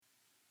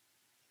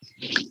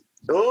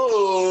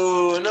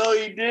Oh, no,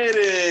 he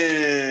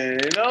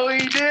didn't. No, he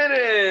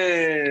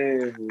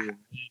didn't.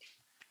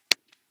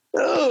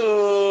 Oh.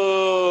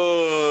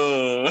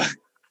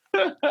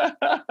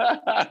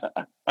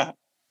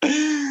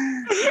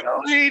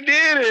 No, he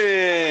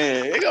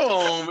didn't. Come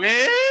on,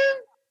 man.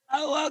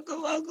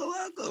 Welcome.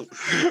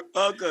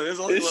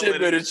 This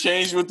shit better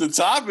change with the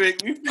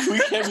topic. We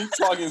can't be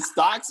talking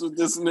stocks with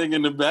this nigga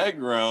in the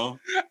background.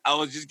 I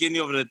was just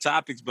getting over the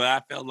topics, but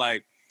I felt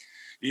like,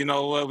 you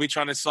know what, we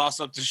trying to sauce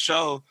up the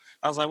show.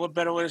 I was like, what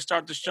better way to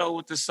start the show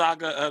with the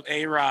saga of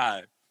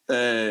A-Rod?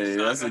 Hey,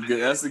 that's a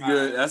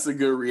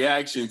good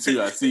reaction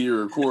too. I see you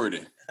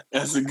recording.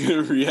 That's a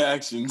good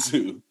reaction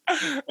too.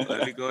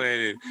 Let me go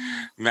ahead and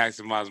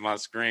maximize my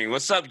screen.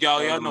 What's up,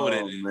 y'all? Y'all know what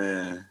it is.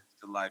 Man.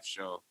 It's the LIEF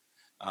show.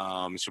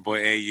 It's your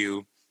boy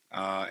AU.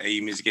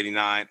 AU Music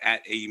 89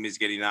 at AU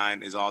Music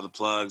 89 is all the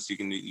plugs. You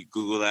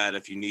Google that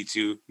if you need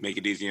to. Make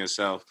it easy on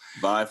yourself.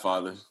 Bye,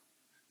 Father.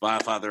 Bye,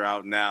 Father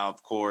out now,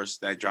 of course.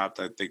 That dropped,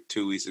 I think,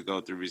 3 weeks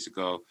ago.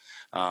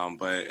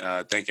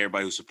 But thank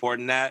everybody who's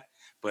supporting that.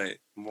 But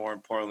more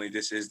importantly,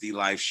 this is the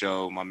LIEF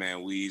show. My man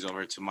Weez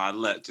over to my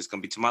left. It's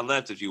going to be to my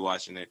left if you're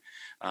watching it.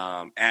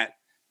 At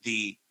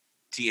the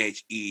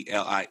THELIEFSHOW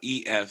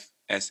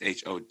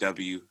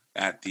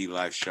at the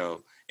LIEF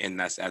show. And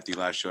that's at the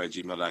LIEF show at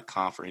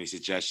gmail.com for any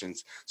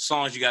suggestions.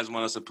 Songs you guys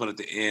want us to put at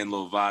the end,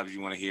 little vibes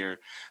you want to hear.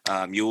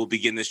 You will be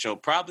getting this show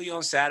probably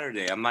on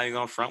Saturday. I'm not even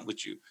going to front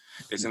with you.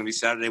 It's going to be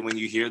Saturday when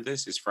you hear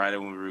this. It's Friday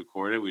when we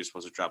record it. We were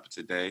supposed to drop it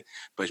today,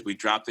 but we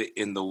dropped it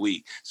in the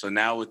week. So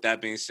now with that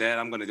being said,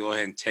 I'm going to go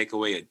ahead and take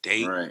away a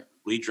date. Right.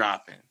 We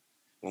dropping.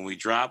 When we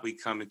drop, we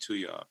coming to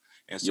y'all.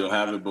 And so you'll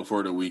have it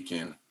before the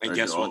weekend. And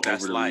guess what?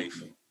 That's LIEF.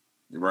 Weekend.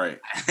 Right.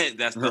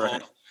 That's the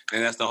whole.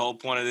 And that's the whole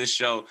point of this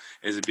show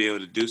is to be able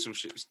to do some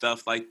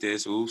stuff like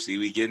this. Ooh, see,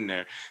 we getting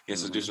there.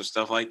 Yes, do some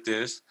stuff like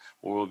this,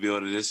 or we'll be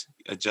able to just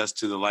adjust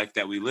to the life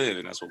that we live,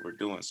 and that's what we're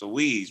doing. So,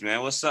 Weez,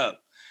 man, what's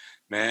up,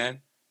 man?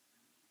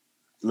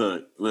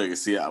 Look.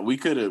 See, we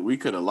could have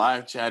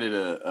live chatted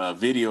a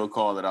video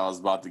call that I was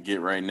about to get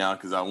right now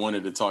because I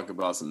wanted to talk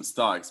about some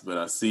stocks, but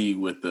I see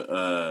with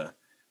the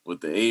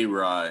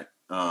A-Rod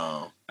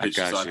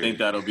picture, so I think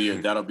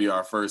that'll be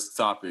our first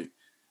topic.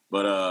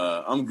 But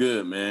I'm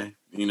good, man.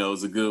 You know,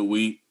 it's a good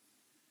week.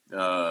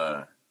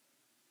 You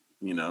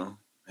know,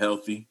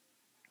 healthy.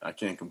 I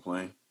can't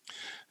complain.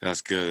 That's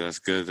good.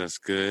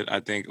 I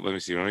think, let me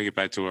see. Let me get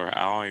back to where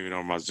I don't even know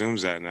where my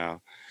Zoom's at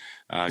now.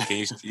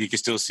 You can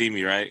still see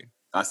me, right?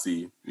 I see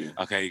you. Yeah.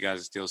 Okay, you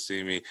guys still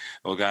see me.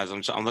 Well, guys,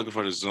 I'm looking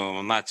for the Zoom.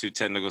 I'm not too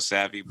technical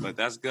savvy, but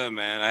that's good,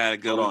 man. I had a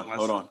good week.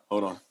 Hold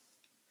on.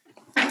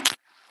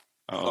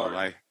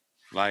 Oh,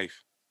 LIEF.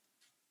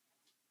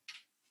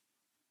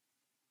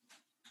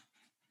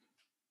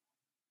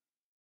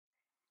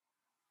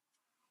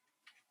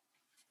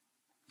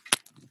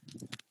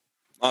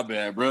 My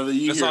bad, brother.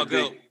 You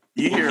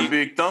hear a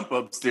big thump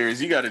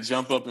upstairs. You got to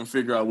jump up and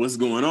figure out what's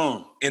going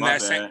on. In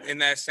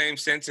that same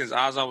sentence,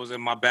 I was in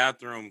my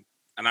bathroom,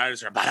 and I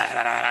just heard,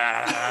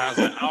 I was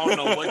like, I don't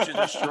know what you're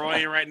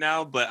destroying right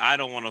now, but I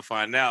don't want to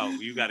find out.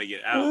 You got to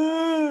get out.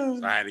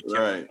 So I had to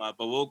kill him up.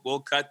 But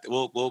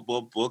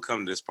we'll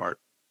come to this part.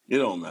 It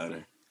don't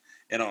matter.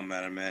 It don't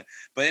matter, man.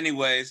 But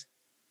anyways,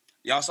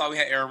 y'all saw we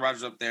had Aaron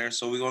Rodgers up there,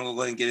 so we're going to go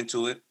ahead and get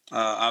into it.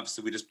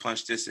 Obviously, we just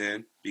punched this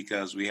in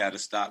because we had to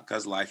stop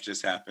because life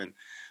just happened.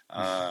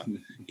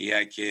 He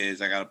had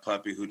kids. I got a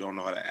puppy who don't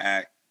know how to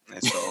act.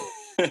 And so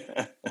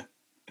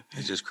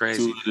it's just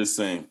crazy. Two of the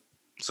same.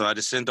 So I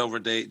just sent over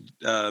Mr.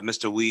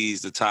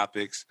 Weez the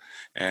topics.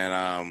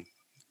 And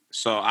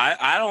so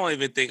I don't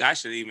even think I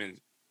should even,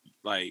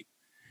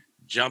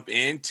 jump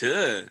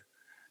into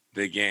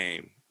the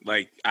game.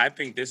 I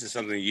think this is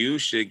something you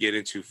should get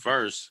into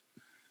first.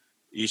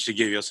 You should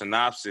give your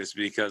synopsis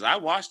because I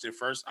watched it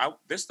first. I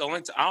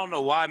don't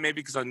know why.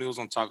 Maybe because I knew I was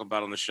going to talk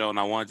about it on the show, and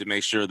I wanted to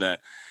make sure that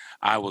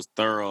I was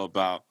thorough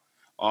about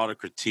all the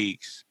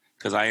critiques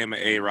because I am an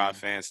A-Rod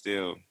fan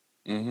still.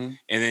 Mm-hmm.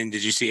 And then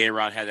did you see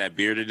A-Rod had that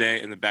beer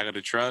today in the back of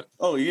the truck?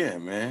 Oh, yeah,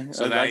 man.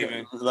 So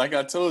like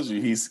I told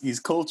you, he's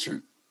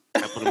cultured.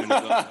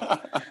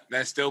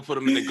 That still put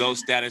him in the GOAT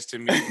status to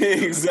me.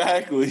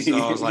 Exactly. So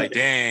I was like,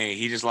 dang,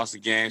 he just lost the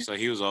game, so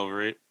he was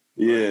over it.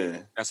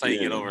 Yeah. That's how you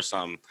get over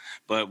something.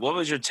 But what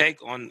was your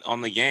take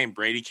on the game?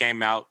 Brady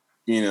came out.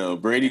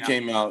 Brady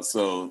came out,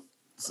 so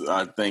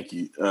I thank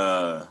you.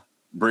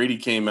 Brady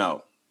came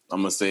out.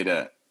 I'm going to say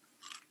that.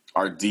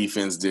 Our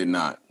defense did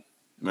not.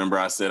 Remember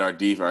I said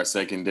our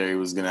secondary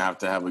was going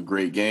to have a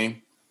great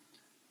game?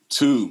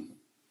 Two.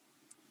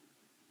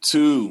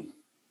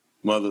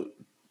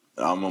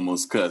 I'm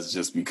almost cussed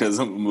just because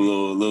I'm a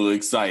little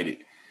excited.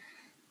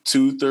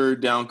 2 third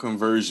down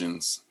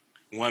conversions.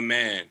 One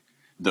man.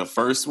 The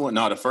first one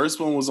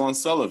was on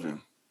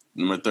Sullivan,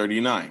 number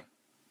 39.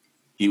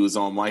 He was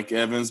on Mike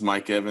Evans.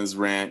 Mike Evans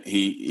ran.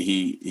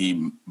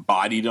 He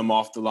bodied him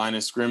off the line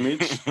of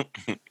scrimmage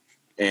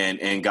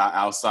and got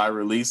outside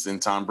release,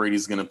 and Tom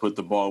Brady's going to put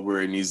the ball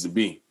where it needs to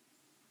be.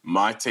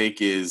 My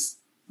take is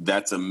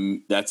that's a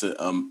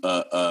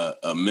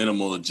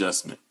minimal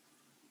adjustment.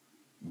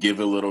 Give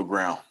it a little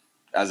ground.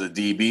 as a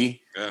DB,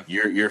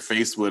 you're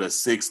faced with a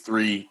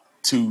 6'3",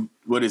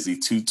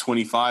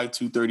 225,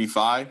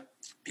 235.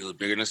 He was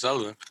bigger than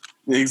Sullivan.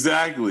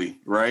 Exactly,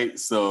 right?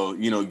 So,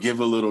 give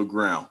a little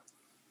ground.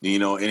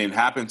 And it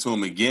happened to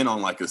him again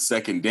on like a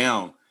second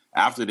down.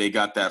 After they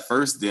got that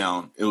first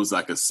down, it was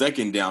like a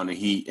second down, and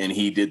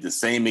he did the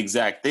same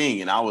exact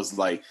thing. And I was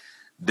like,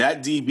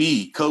 that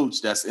DB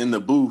coach that's in the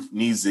booth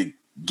needs to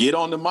get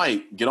on the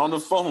mic, get on the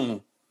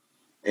phone,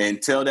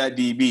 and tell that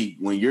DB,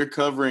 when you're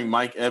covering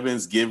Mike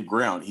Evans, give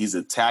ground. He's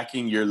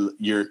attacking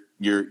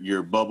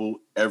your bubble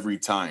every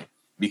time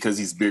because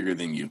he's bigger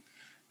than you.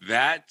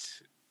 That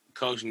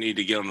coach need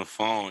to get on the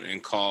phone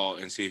and call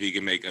and see if he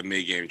can make a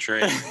mid-game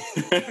trade.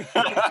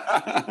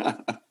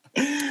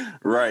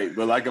 Right,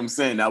 but like I'm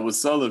saying, that was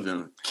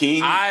Sullivan.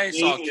 King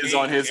is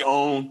on his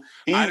own.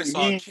 I just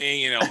saw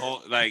King in a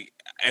whole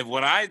And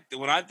when I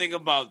think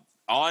about,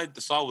 all I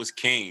saw was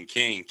King.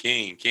 Yeah,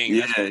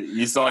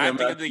 you saw him. I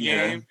think of the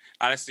game.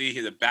 I see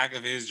the back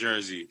of his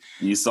jersey.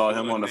 You saw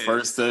him on the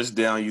first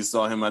touchdown. You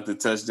saw him at the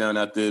touchdown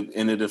at the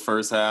end of the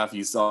first half.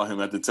 You saw him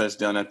at the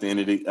touchdown at the end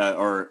of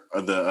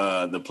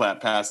the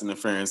pass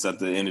interference at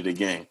the end of the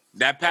game.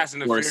 That pass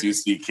interference. Of course, you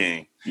see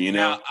King.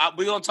 Now,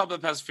 we're going to talk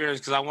about pass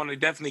interference because I want to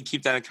definitely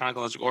keep that in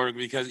chronological order,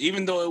 because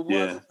even though it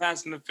was a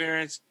pass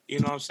interference, you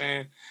know what I'm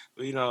saying?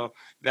 But,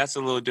 that's a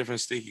little different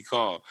sticky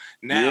call.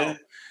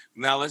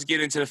 Now let's get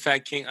into the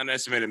fact King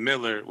underestimated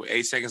Miller with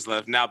 8 seconds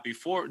left. Now.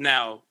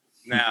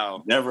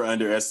 Never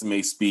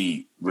underestimate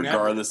speed,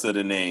 regardless of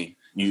the name.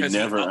 You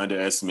never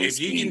underestimate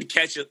speed. If you can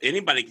catch it,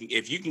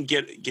 if you can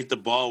get the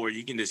ball where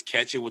you can just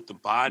catch it with the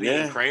body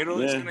and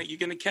cradle, you're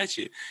gonna catch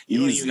it. You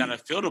don't even gotta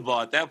feel the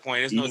ball at that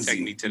point. There's no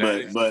technique to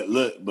that. But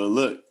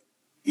look,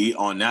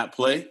 on that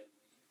play,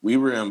 we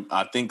were in,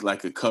 I think,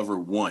 like a cover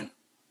 1.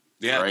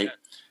 Yeah. Right.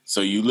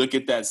 So you look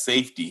at that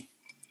safety.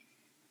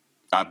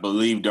 I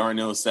believe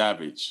Darnell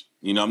Savage.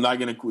 I'm not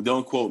gonna,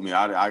 don't quote me.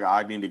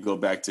 I need to go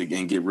back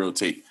and get real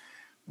tape.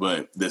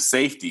 But the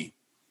safety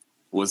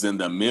was in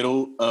the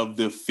middle of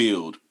the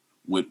field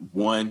with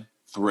one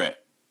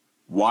threat.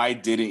 Why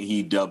didn't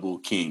he double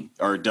King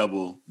or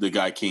double the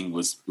guy King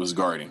was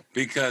guarding?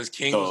 Because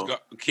King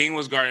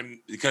was guarding,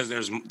 because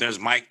there's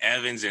Mike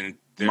Evans and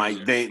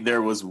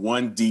there was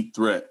one deep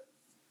threat.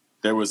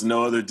 There was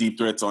no other deep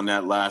threats on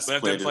that last play.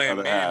 But if they're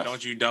playing man,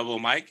 don't you double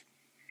Mike?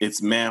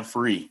 It's man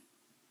free.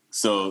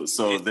 So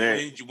when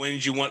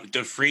did you want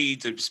the free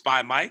to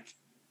spy Mike?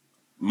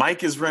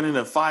 Mike is running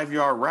a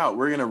 5-yard route.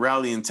 We're gonna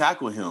rally and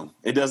tackle him.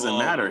 It doesn't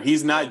matter.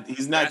 He's not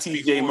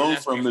TJ Moe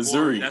from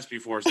Missouri. That's pre.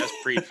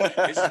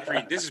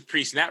 This is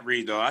pre-snap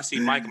read though. I see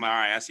Mike.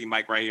 I see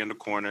Mike right here in the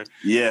corner.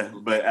 Yeah,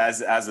 but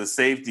as a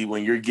safety,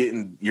 when you're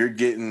getting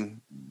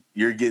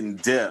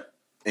depth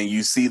and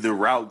you see the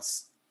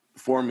routes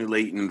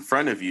formulating in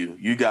front of you,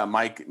 you got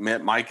Mike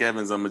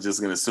Evans. I'm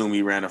just gonna assume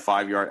he ran a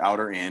 5-yard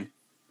outer end.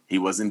 He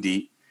wasn't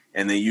deep,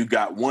 and then you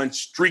got one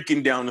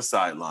streaking down the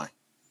sideline.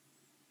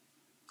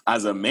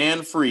 As a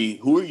man free,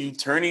 who are you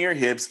turning your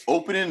hips,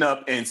 opening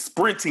up, and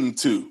sprinting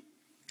to?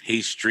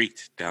 He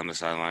streaked down the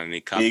sideline and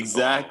he caught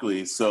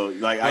exactly. So,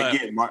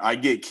 I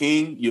get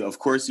King. Of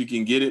course, you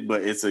can get it,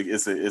 but it's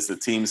a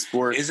team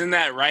sport. Isn't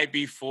that right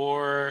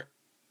before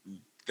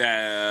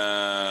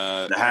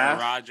that?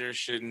 Rodgers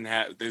shouldn't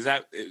have.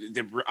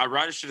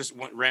 Rodgers should have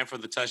ran for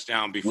the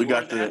touchdown before. We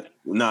got that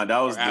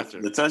was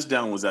the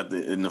touchdown was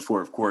in the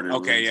fourth quarter.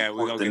 Okay, yeah,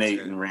 we got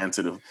and ran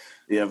to the.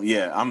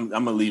 Yeah. I'm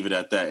gonna leave it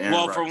at that.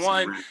 For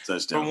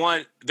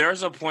one,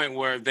 there's a point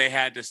where they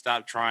had to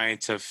stop trying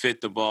to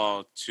fit the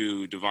ball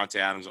to Davante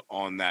Adams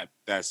on that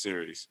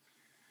series.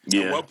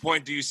 Yeah. At what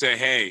point do you say,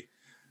 "Hey,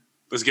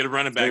 let's get a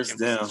running back in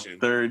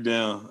position"? Third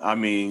down. I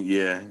mean,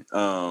 yeah.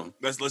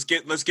 Let's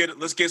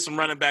get some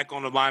running back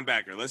on the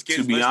linebacker. Let's try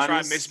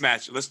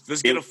mismatch.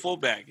 Let's get a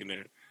fullback in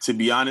there. To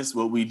be honest,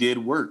 what we did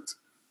worked.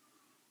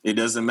 It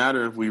doesn't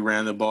matter if we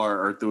ran the ball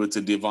or threw it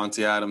to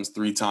Davante Adams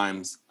 3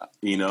 times,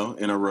 in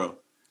a row.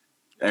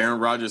 Aaron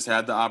Rodgers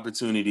had the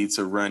opportunity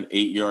to run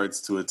 8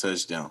 yards to a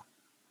touchdown.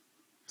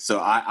 So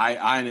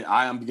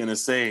I am going to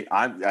say,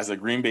 as a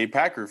Green Bay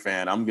Packer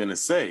fan, I'm going to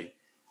say,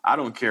 I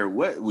don't care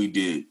what we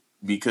did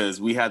because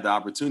we had the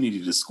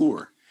opportunity to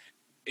score.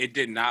 It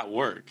did not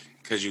work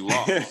because you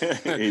lost.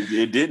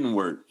 it didn't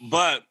work.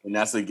 And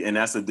that's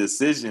a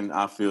decision,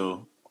 I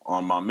feel,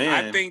 on my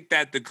man. I think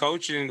that the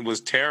coaching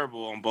was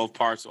terrible on both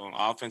parts, on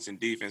offense and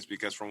defense,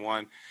 because from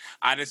one,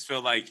 I just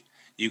feel like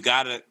you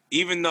gotta,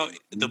 even though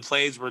the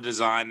plays were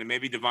designed and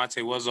maybe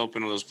Davante was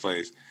open on those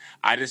plays,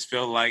 I just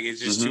feel like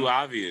it's just too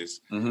obvious.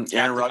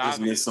 Aaron Rodgers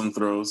missed some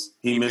throws.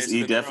 He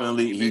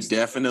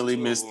definitely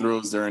missed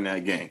throws during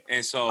that game.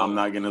 And so I'm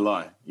not gonna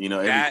lie, every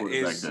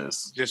quarterback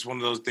does. Just one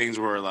of those things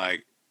where,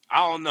 like,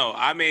 I don't know.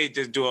 I might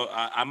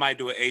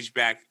do an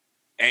H-back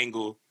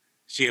angle.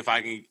 See if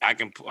I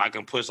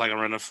can push like a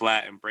runner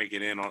flat and break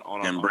it in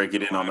on the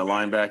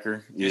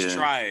linebacker. Yeah. Just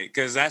try it,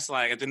 because that's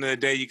like, at the end of the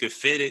day, you could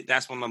fit it.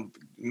 That's one of the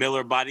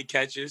Miller body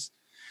catches.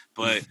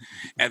 But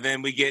and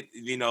then we get,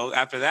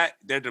 after that,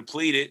 they're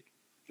depleted.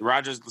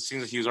 Rodgers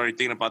seems like he was already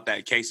thinking about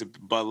that case of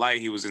Bud Light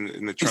he was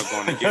in the truck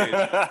going to get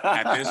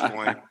at this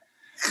point.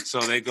 So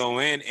they go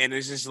in, and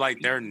it's just like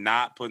they're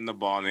not putting the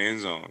ball in the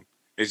end zone.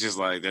 It's just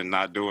like they're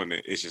not doing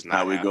it. It's just not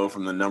How we happening. go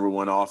from the number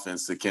one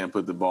offense to can't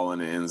put the ball in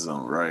the end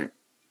zone, right?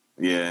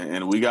 Yeah,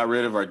 and we got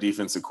rid of our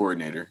defensive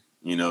coordinator.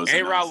 You know,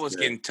 A-Rod was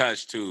getting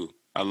touched too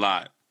a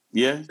lot.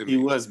 Yeah, he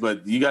was,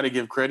 but you got to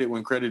give credit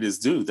when credit is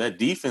due. That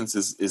defense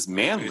is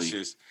manly.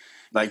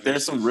 Like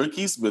there's some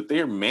rookies, but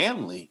they're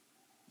manly.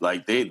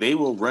 Like they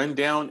will run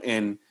down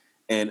and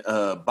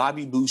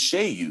Bobby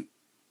Boucher you,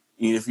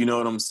 if you know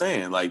what I'm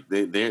saying. Like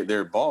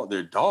they're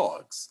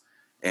dogs,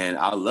 and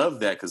I love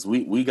that because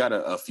we got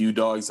a few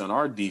dogs on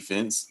our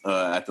defense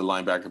at the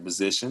linebacker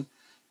position,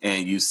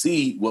 and you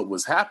see what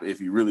was happening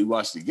if you really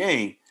watch the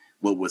game.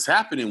 What was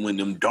happening when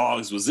them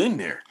dogs was in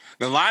there?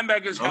 The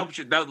linebackers helped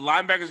you. The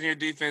linebackers in your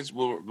defense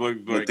were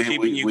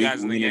keeping you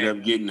guys in the game. We ended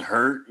up getting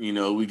hurt. You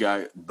know, we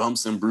got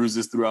bumps and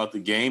bruises throughout the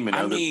game, and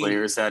other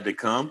players had to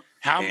come.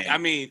 You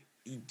have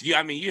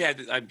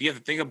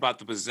to think about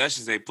the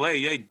possessions they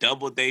play. They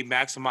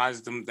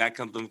maximized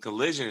them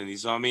collision.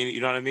 So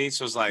you know what I mean.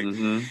 So it's like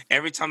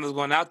every time they was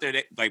going out there,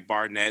 like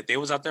Barnett, they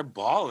was out there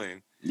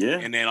balling. Yeah,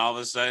 and then all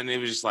of a sudden it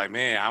was just like,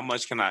 man, how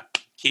much can I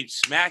keep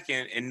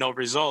smacking and no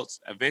results?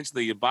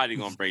 Eventually your body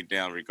gonna break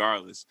down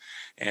regardless.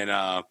 And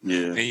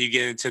then you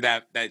get into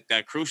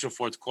that crucial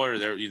fourth quarter.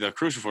 The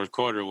crucial fourth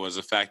quarter was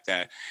the fact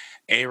that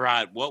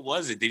A-Rod, what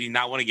was it? Did he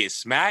not want to get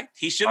smacked?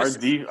 He should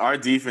have. Our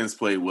defense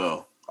played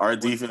well. Our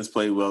defense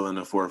played well in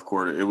the fourth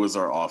quarter. It was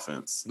our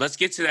offense. Let's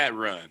get to that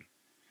run.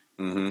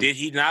 Did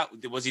he not?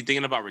 Was he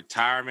thinking about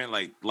retirement,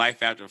 like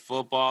life after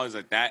football? Is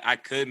like that? I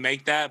could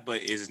make that,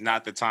 but it's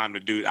not the time to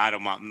do.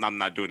 I'm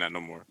not doing that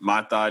no more.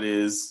 My thought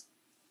is,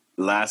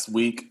 last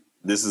week.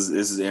 This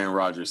is Aaron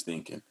Rodgers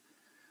thinking.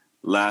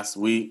 Last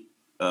week,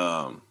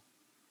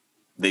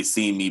 they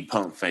see me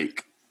pump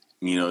fake.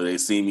 You know, they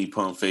see me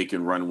pump fake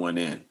and run one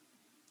in.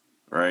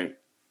 Right?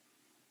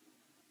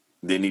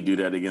 Didn't he do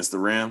that against the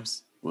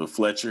Rams? With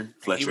Fletcher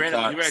Cox. He ran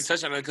a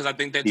touchdown because I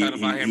think they talked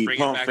about him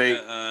bringing back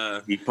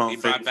he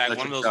brought back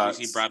one of those weeks.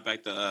 He brought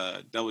back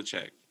the double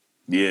check.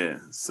 Yeah.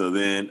 So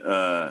then,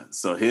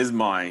 so his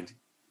mind,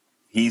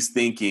 he's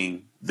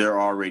thinking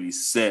they're already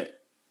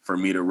set for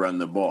me to run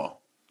the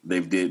ball.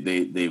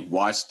 They've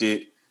watched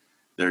it.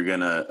 They're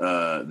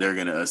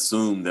gonna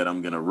assume that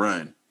I'm gonna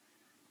run.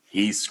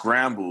 He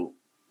scrambled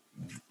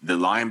the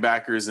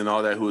linebackers and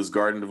all that who was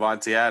guarding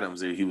Devontae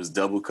Adams. He was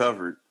double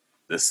covered.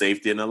 The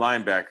safety and the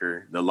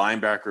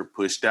linebacker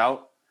pushed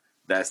out.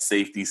 That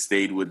safety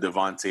stayed with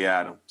Devontae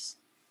Adams.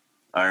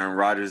 Aaron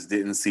Rodgers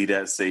didn't see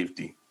that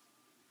safety.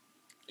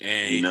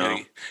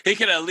 And he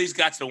could have at least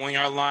got to the 1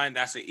 yard line.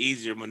 That's an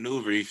easier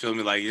maneuver. You feel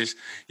me? Like you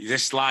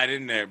just slide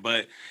in there.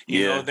 But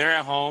you know, they're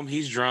at home.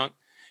 He's drunk,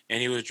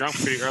 and he was drunk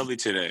pretty early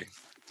today.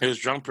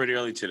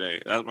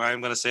 That's why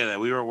I'm gonna say that.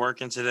 We were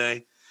working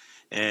today,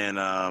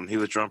 and he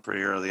was drunk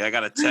pretty early. I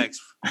got a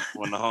text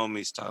from the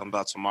homies talking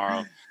about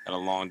tomorrow. Got a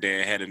long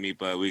day ahead of me,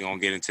 but we're going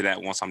to get into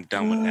that once I'm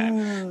done with that.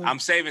 I'm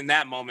saving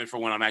that moment for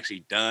when I'm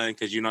actually done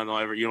because you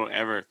don't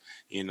ever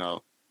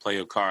play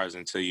your cards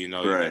until you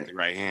know you got the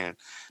right hand.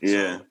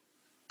 Yeah.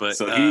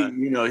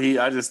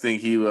 I just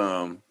think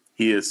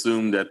he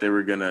assumed that they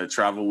were going to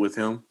travel with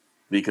him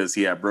because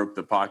he had broke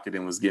the pocket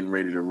and was getting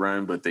ready to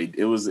run, but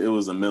it was a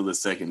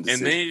millisecond decision.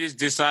 And then he just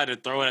decided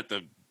to throw it at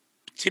the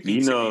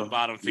tippy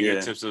bottom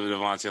fingertips of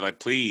Devontae, like,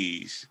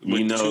 please.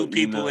 With two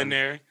people in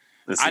there.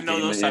 I know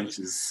those type of,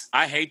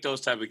 I hate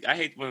those type of. I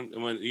hate when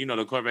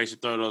the quarterback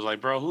should throw those.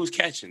 Like, bro, who's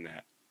catching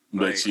that?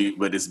 But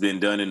it's been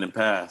done in the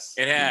past.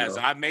 It has.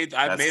 I made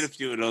a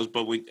few of those,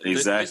 but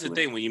that's the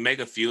thing. When you make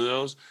a few of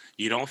those,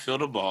 you don't feel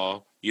the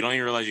ball. You don't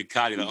even realize you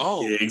caught it.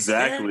 Like,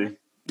 exactly.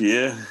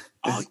 Yeah.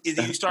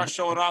 You start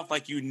showing off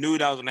like you knew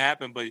that was gonna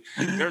happen, but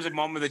there's a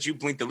moment that you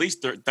blinked at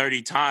least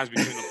 30 times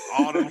between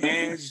all them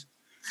hands.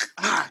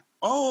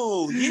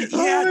 Oh, yeah.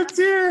 Oh,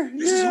 dear.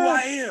 This is who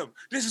I am.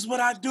 This is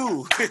what I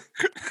do.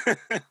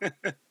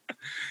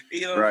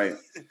 Right.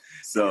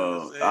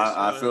 So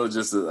I feel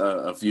just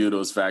a few of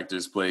those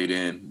factors played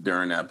in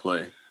during that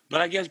play. But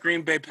I guess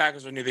Green Bay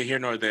Packers are neither here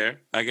nor there.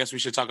 I guess we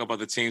should talk about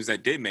the teams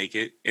that did make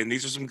it. And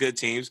these are some good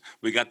teams.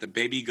 We got the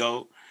baby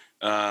GOAT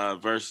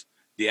versus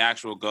the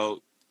actual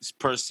GOAT,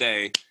 per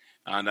se.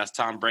 That's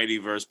Tom Brady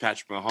versus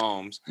Patrick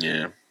Mahomes.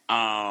 Yeah.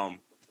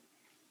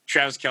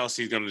 Travis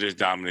Kelce's going to just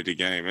dominate the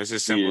game. It's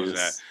as simple as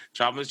that.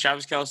 Travis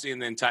Kelce,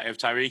 and then if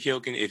Tyreek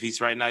Hill if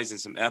he's right now, he's in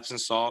some Epsom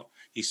salt.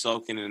 He's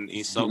soaking in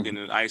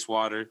ice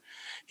water.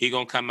 He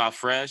going to come out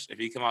fresh. If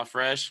he come out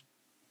fresh.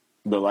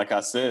 But like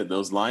I said,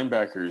 those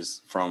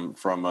linebackers from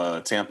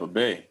Tampa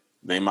Bay,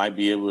 they might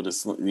be able to,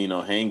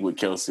 hang with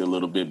Kelce a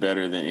little bit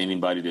better than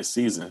anybody this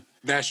season.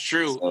 That's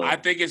true. So, I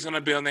think it's going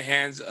to be on the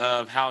hands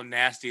of how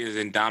nasty is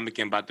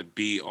Ndamukong about to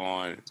be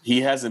on.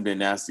 He hasn't been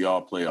nasty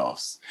all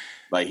playoffs.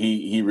 Like,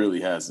 he really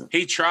hasn't.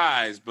 He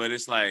tries, but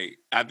it's like,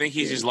 I think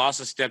he's just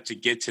lost a step to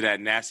get to that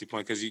nasty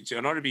point because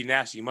in order to be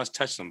nasty, you must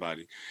touch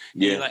somebody.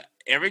 Yeah. Like,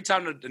 every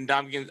time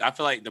Ndamukong, I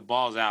feel like the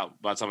ball's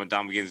out by the time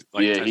Ndamukong's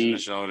touching the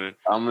shoulder.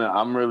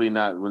 I'm really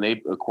not. When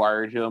they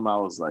acquired him, I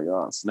was like,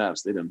 oh,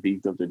 snaps. They done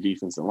beefed up the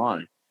defensive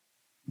line.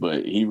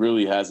 but he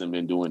really hasn't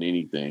been doing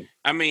anything.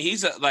 I mean,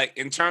 he's like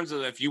in terms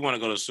of if you want to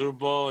go to Super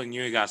Bowl and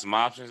you ain't got some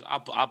options,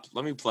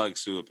 let me plug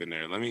Sue up in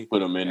there. Let me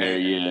Put him in there.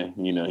 Yeah,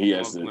 he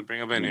has to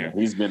bring him in here.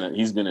 He's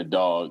been a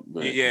dog,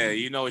 but yeah,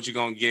 you know what you're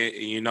gonna get,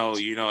 and you know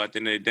at the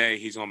end of the day,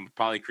 he's gonna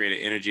probably create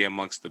an energy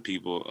amongst the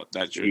people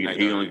that you're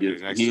he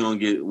gonna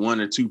get 1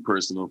 or 2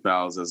 personal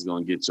fouls that's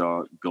gonna get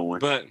y'all going.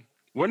 But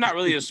we're not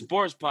really a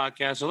sports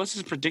podcast, so let's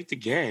just predict the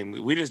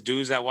game. We just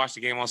dudes that watch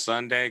the game on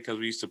Sunday because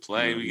we used to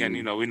play.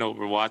 We know what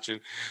we're watching.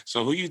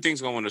 So who you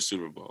think's gonna win the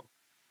Super Bowl?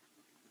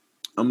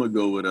 I'm gonna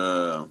go with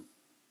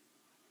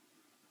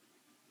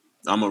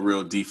I'm a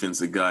real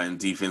defensive guy, and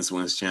defense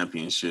wins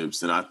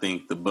championships. And I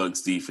think the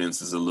Bucs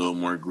defense is a little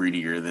more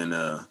grittier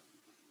than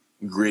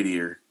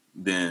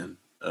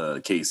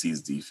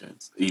KC's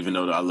defense. Even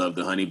though I love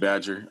the Honey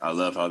Badger, I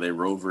love how they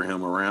rover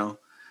him around.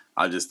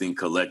 I just think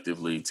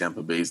collectively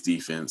Tampa Bay's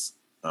defense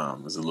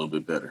is a little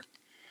bit better.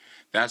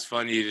 That's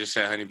funny you just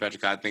said Honey Badger.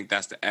 I think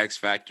that's the X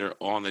factor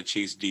on the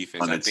Chiefs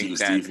defense.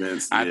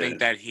 I think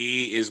that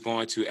he is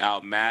going to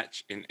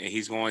outmatch and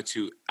he's going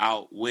to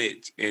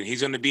outwit, and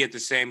he's going to be at the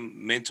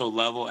same mental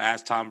level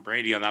as Tom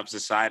Brady on the opposite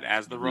side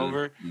as the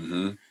rover,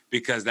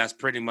 because that's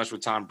pretty much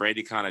what Tom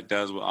Brady kind of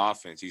does with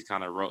offense. He's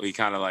kind of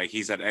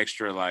he's that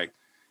extra like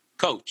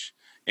coach,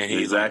 and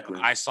he's like,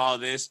 I saw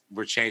this,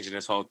 we're changing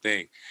this whole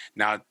thing.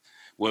 Now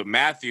with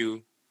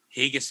Matthew,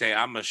 he can say,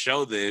 I'm gonna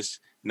show this.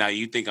 Now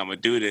you think I'm gonna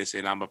do this,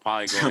 and I'm gonna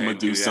probably go ahead and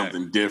do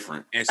something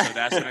different. And so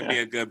that's gonna be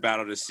a good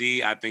battle to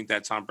see. I think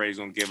that Tom Brady's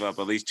gonna give up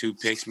at least 2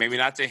 picks, maybe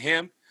not to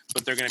him,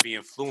 but they're gonna be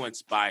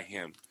influenced by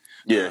him.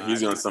 Yeah,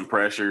 he's on some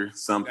pressure,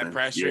 something. That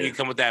pressure, he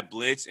come with that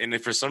blitz, and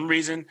if for some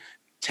reason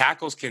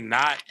tackles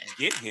cannot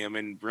get him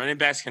and running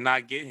backs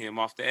cannot get him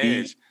off the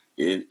edge,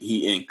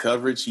 he in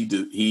coverage.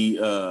 He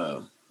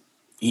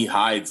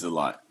hides a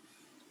lot.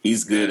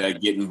 He's good at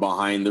getting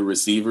behind the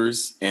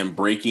receivers and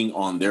breaking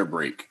on their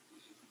break.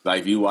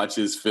 Like if you watch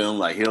his film,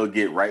 like he'll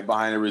get right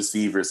behind the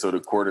receiver so the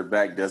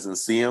quarterback doesn't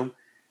see him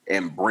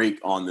and break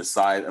on the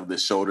side of the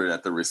shoulder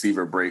that the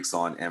receiver breaks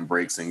on and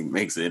breaks and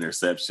makes an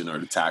interception or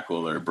the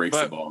tackle or breaks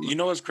the ball. You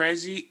know what's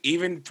crazy?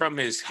 Even from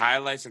his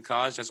highlights in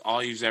college, that's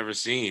all you've ever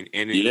seen.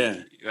 And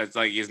that's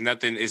like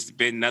it's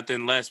been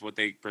nothing less what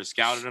they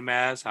scouted him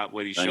as,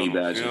 what he showed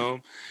on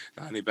film.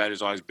 Honey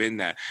Badger's always been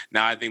that.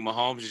 Now I think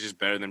Mahomes is just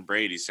better than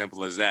Brady.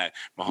 Simple as that.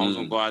 Mahomes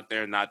will go out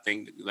there and not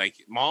think like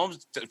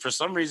Mahomes for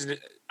some reason.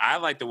 I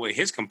like the way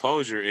his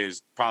composure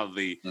is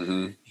probably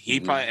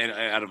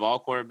out of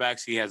all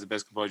quarterbacks, he has the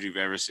best composure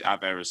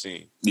I've ever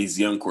seen. These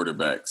young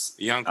quarterbacks.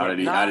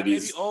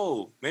 Maybe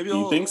old.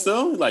 You think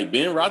so? Like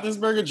Ben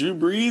Roethlisberger, Drew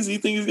Brees, you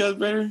think he's got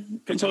better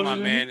composure?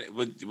 On, man.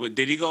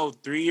 Did he go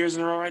 3 years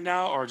in a row right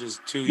now or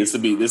just 2 years?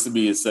 This would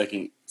be his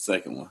second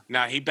one.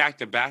 Now he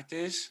back-to-back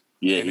this?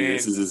 Yeah,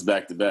 this is his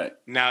back-to-back.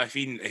 Now if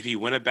he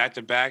went a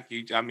back-to-back,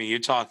 you're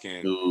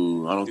talking.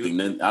 Ooh, I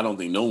don't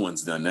think no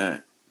one's done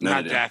that.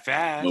 Not that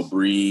fast. No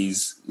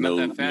Breeze. Not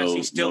that fast.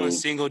 He's still in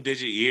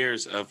single-digit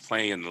years of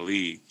playing in the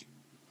league.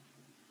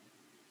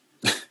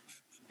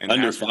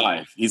 Under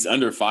 5. He's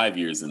under 5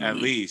 years in the league.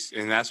 At least.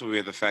 And that's what we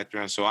have to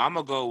factor in. So I'm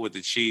going to go with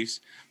the Chiefs.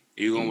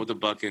 You're going with the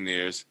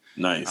Buccaneers.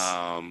 Nice.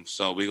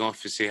 So we're going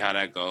to see how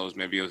that goes.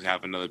 Maybe you'll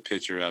have another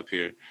picture up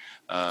here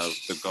of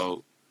the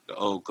GOAT, the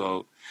old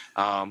GOAT.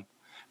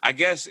 I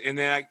guess, and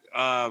then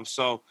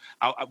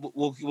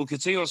we'll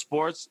continue on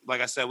sports.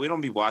 Like I said, we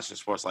don't be watching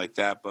sports like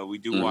that, but we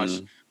do watch.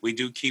 We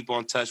do keep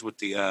on touch with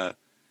the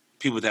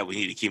people that we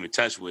need to keep in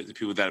touch with, the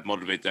people that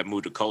motivate, that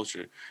move the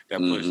culture, that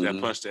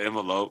push the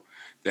envelope,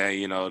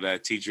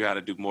 that teach you how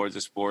to do more than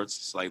sports.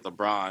 It's like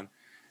LeBron.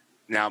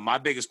 Now, my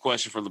biggest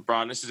question for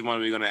LeBron, this is one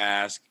we're going to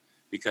ask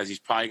because he's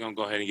probably going to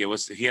go ahead and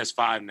get he has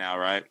 5 now,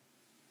 right?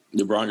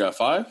 LeBron got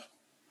 5?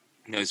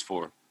 No, he's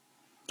 4.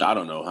 I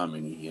don't know how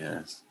many he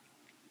has.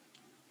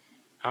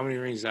 How many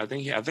rings? I thought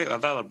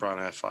LeBron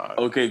had 5.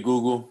 Okay,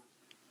 Google.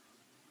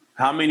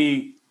 How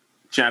many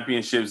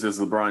championships does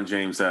LeBron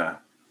James have?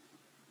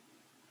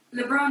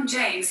 LeBron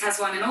James has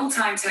won an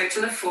all-time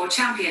total of 4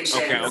 championships.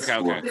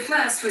 Okay. The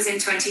first was in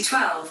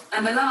 2012,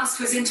 and the last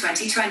was in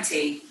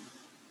 2020.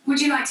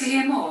 Would you like to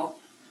hear more?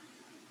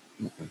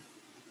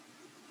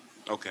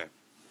 Okay.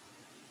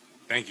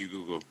 Thank you,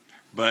 Google.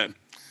 But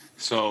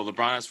so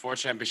LeBron has 4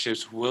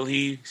 championships. Will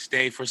he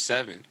stay for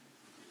 7?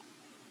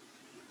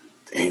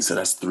 Dang, so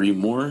that's 3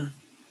 more.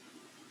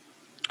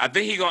 I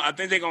think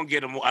they're gonna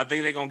get him. I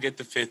think they're gonna get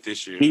the 5th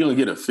this year. He's gonna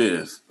get a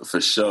 5th for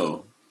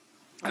sure.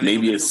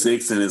 Maybe a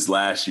 6th in his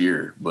last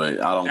year,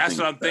 but I don't. That's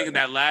what I'm thinking.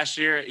 That last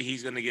year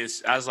he's gonna get.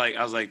 I was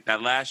like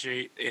that last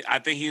year. I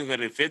think he's gonna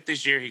get 5th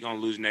this year. He's gonna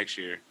lose next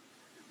year.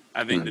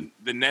 I think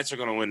the Nets are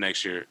gonna win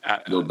next year.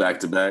 Go back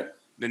to back.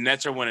 The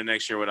Nets are winning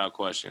next year without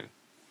question.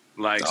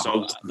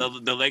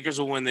 The Lakers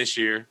will win this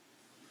year,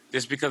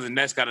 just because the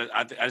Nets got.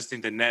 I just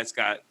think the Nets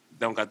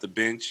don't got the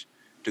bench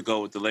to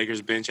go with the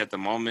Lakers bench at the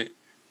moment.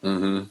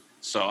 Mm-hmm.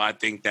 So I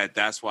think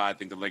that's why I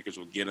think the Lakers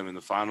will get them in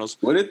the finals.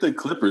 What did the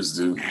Clippers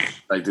do?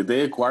 Like, did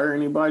they acquire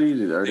anybody?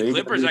 The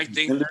Clippers, I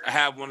think,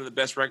 have one of the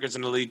best records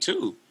in the league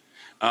too.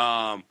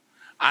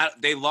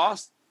 They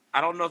lost.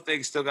 I don't know if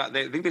they still got.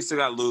 I think they still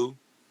got Lou.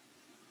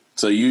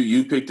 So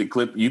you picked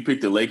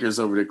the Lakers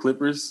over the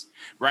Clippers?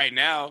 Right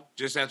now,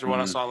 just after what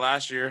I saw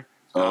last year.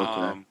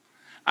 Oh, okay.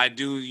 I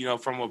do,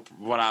 from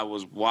what I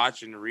was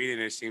watching and reading,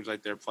 it seems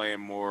like they're playing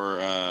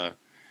more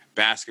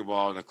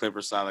basketball on the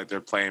Clippers side, like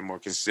they're playing more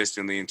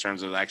consistently in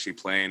terms of actually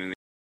playing.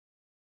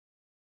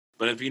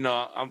 But if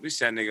I'll be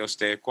sad nigga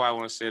stay. If Kawhi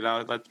want to sit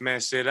out, let the man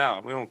sit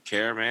out. We don't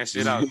care, man.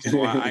 Sit out.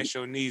 Kawhi, ice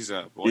your knees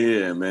up, boy.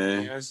 Yeah, man. You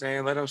know what I'm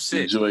saying? Let him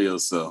sit. Enjoy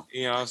yourself.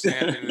 You know what I'm saying?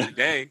 At the end of the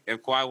day,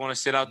 if Kawhi want to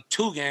sit out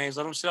 2 games,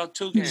 let him sit out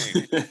 2 games.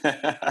 You know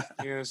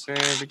what I'm saying?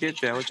 Forget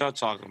that. What y'all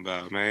talking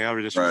about, man? Y'all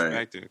were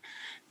disrespecting.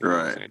 You know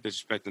what I'm saying?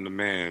 Disrespecting the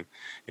man.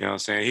 You know what I'm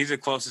saying? He's the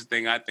closest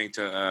thing I think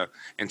to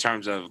in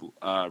terms of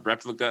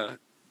replica.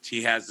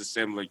 He has a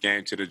similar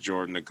game to the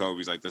Jordan, the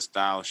Kobe's, like the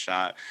style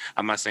shot.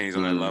 I'm not saying he's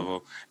on that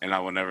level, and I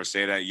will never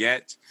say that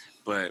yet,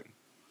 but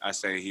I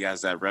say he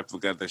has that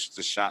replica. The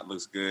shot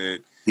looks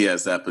good. He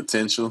has that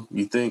potential,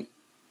 you think?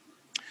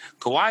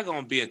 Kawhi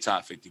going to be a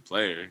top 50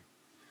 player.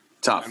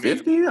 Top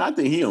 50? I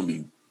think he going to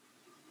be.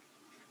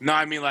 No,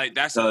 I mean, like,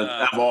 that's of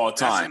all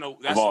time.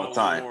 That's of all an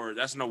time. award.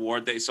 That's an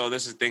award. So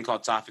this is a thing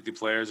called top 50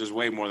 players. There's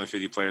way more than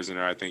 50 players in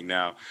there, I think,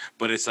 now.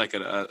 But it's like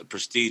a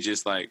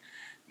prestigious, like,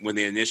 when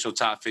the initial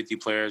top 50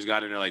 players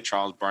got in there, like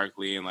Charles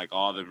Barkley and like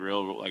all the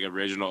real like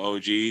original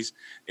OGs,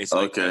 it's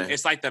like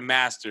it's like the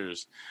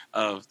Masters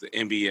of the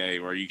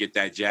NBA where you get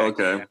that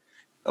jacket.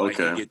 Like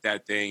you get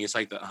that thing. It's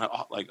like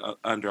the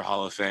under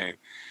Hall of Fame.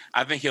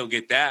 I think he'll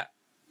get that.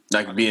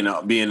 Like being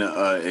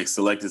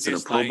selected to the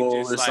Pro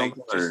Bowl or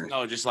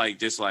something. Just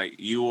like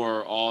you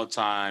are all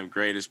time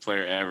greatest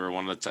player ever.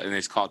 One of the and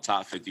it's called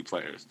top 50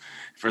 players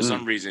for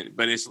some reason,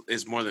 but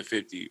it's more than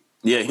 50.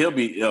 Yeah, he'll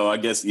be. I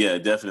guess. Yeah,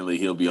 definitely.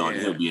 He'll be on. Yeah.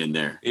 He'll be in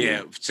there.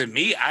 Yeah. To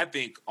me, I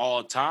think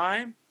all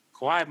time,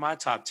 Kawhi my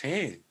top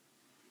 10.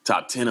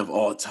 Top 10 of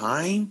all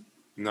time?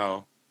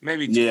 No,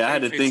 maybe. Yeah, I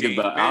had to 15, think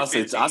about. I'll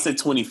say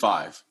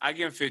 25. I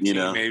give him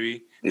 15,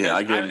 maybe. Yeah,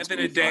 I give him 25. At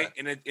the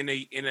end of the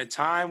day, in a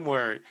time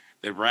where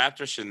the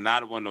Raptors should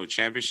not have won no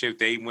championship,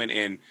 they went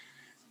and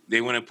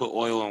put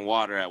oil and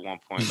water at one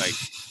point.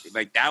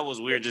 Like that was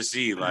weird to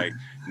see. Like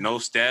no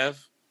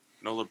Steph,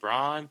 no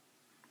LeBron.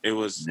 It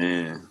was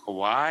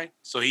Kawhi.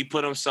 So he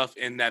put himself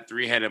in that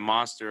 3-headed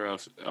monster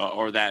of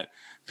or that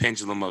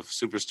pendulum of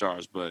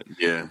superstars. But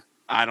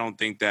I don't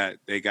think that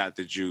they got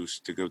the juice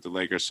to go with the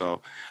Lakers.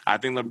 So I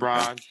think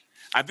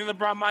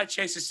LeBron might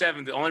chase the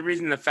 7. The only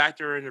reason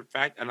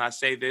and I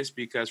say this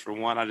because for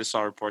one, I just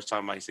saw reports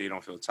talking about he said he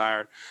don't feel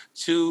tired.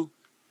 2,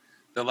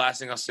 the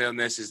last thing I'll say on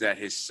this is that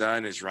his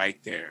son is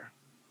right there.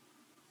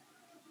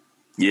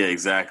 Yeah,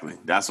 exactly.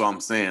 That's what I'm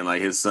saying.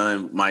 Like his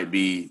son might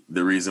be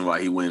the reason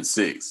why he wins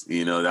 6.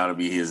 That'll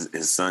be his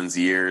son's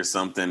year or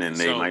something, and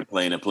they might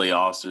play in the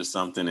playoffs or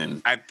something.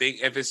 And I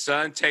think if his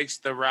son takes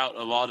the route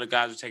of all the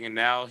guys are taking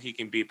now, he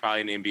can be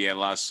probably in the NBA a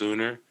lot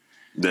sooner.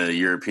 The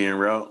European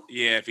route?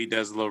 Yeah, if he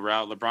does a little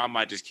route, LeBron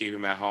might just keep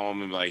him at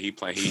home and he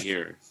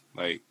here.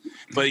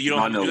 But you don't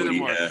have to do it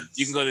anymore.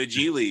 You can go to the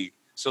G League.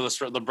 So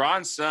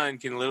LeBron's son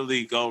can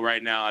literally go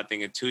right now, I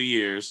think in 2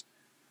 years,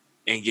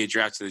 and get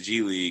drafted to the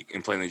G League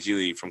and play in the G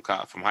League from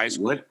high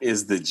school. What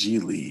is the G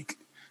League?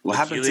 What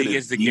happened to the G League?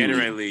 Is the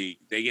Gatorade League.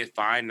 They get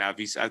fined now.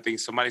 I think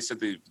somebody said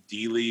the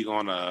D League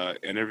on an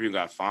interview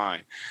got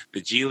fined.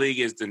 The G League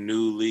is the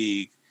new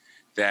league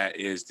that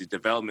is the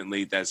development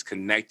league that's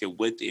connected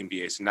with the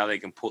NBA. So now they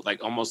can pull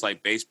almost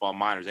like baseball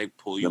minors. They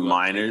pull you the up,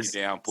 minors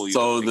down, pull you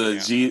so up, the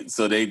G. Down.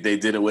 So they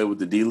did away with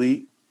the D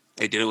League.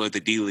 They did it with the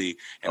D League,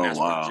 and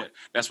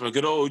that's where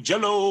good old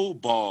Jello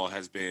Ball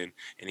has been,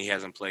 and he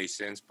hasn't played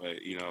since. But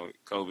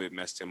COVID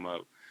messed him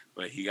up.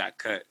 But he got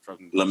cut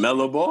from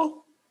LaMelo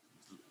Ball,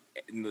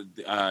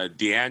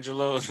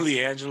 LiAngelo.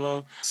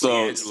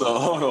 So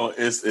hold on,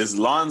 it's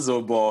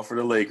Lonzo Ball for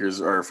the Lakers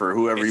or for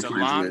whoever he plays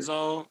with.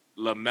 Lonzo,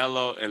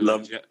 LaMelo, and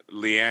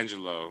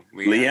LiAngelo.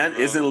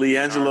 Isn't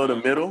LiAngelo the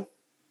middle?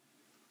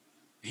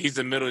 He's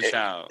the middle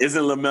child.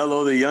 Isn't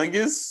LaMelo the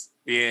youngest?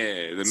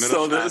 Yeah, the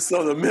middle child.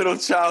 So the middle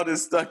child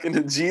is stuck in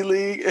the G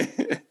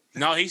League?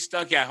 No, he's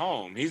stuck at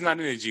home. He's not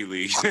in the G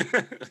League.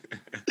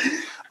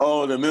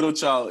 Oh, the middle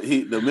child.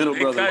 The middle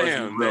brother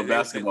wasn't a real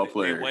basketball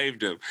player. They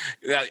waived him.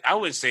 I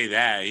wouldn't say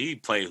that. He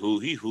played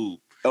hoop. He hoop.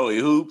 Oh, he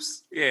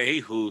hoops? Yeah, he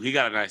hoop. He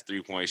got a nice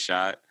 3-point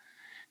shot.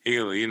 He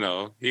in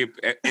the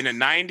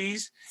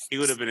 90s, he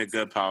would have been a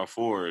good power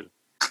forward.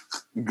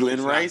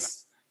 Glenn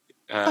Rice?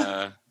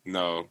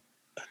 No.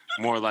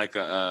 More like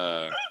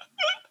a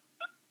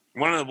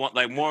one of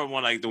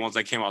the the ones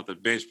that came off the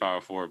bench power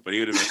forward, but he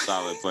would have been a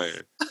solid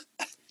player.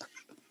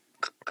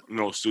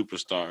 No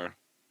superstar.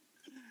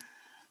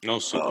 Oh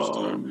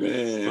man!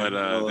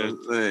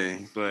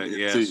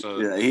 It's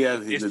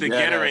the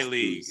Gatorade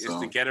League. It's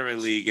the Gatorade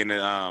League, and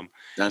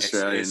that's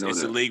right. It's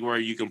a league where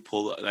you can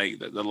pull a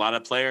lot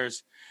of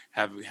players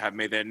have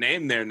made their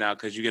name there now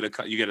because you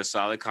get a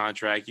solid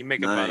contract. You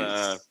make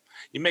about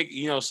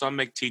some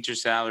make teacher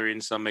salary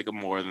and some make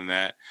more than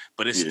that,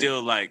 but it's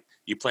still like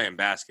you're playing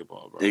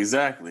basketball, bro.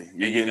 Exactly.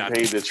 You're getting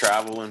paid to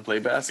travel and play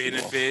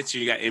basketball. Benefits.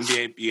 You got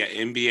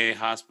NBA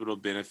hospital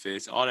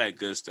benefits, all that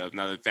good stuff.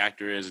 Now the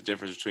factor is the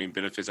difference between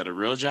benefits at a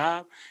real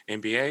job,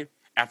 NBA,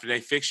 After they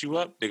fix you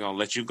up, they're gonna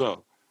let you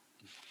go.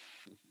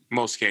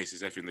 Most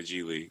cases, if you're in the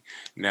G League.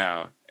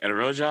 Now, at a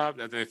real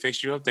job, after they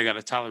fix you up, they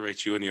gotta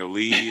tolerate you in your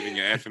leave and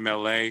your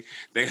FMLA.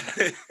 They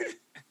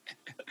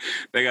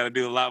they gotta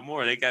do a lot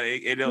more. They got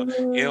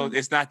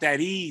it's not that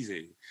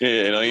easy.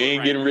 Yeah, you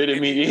ain't getting rid of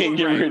me. You ain't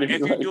getting rid of me.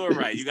 If you do it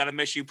right, you got to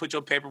make sure you put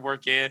your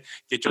paperwork in,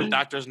 get your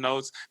doctor's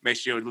notes, make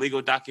sure your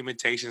legal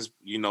documentation's,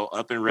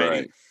 up and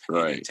ready.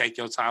 Right. And take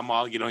your time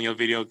off, get on your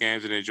video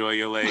games and enjoy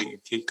your leg.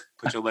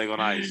 Put your leg on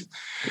ice.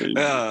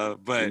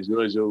 But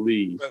enjoy your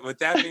leave. But with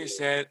that being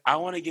said, I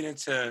want to get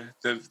into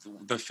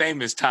the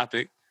famous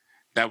topic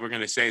that we're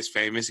going to say is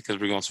famous because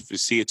we're going to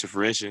see it to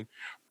fruition.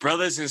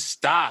 Brothers in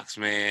Stocks,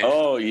 man.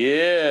 Oh,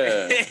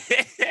 yeah.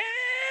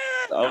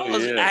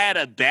 I had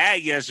a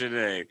bag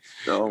yesterday.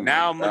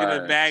 Now I'm looking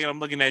at the bag and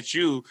I'm looking at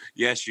you.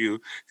 Yes, you.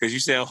 Because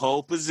you said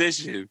hold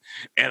position.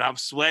 And I'm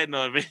sweating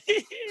on it.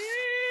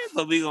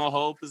 But we're going to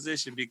hold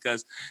position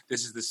because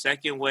this is the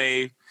second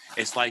wave.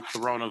 It's like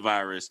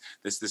coronavirus.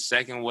 This is the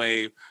second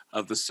wave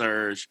of the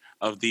surge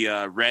of the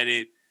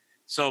Reddit.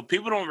 So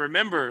people don't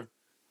remember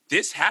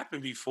this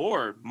happened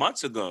before,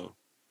 months ago,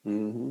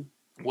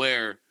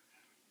 where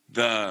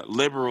the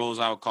liberals,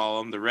 I'll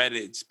call them, the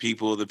Reddit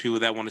people, the people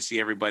that want to see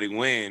everybody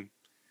win,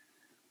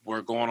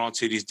 were going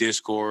onto these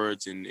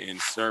Discords and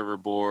server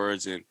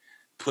boards and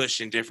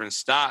pushing different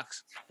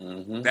stocks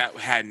that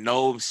had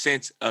no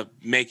sense of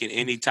making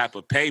any type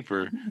of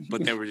paper,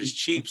 but they were just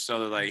cheap. So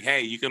they're like,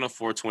 hey, you can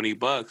afford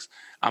 $20.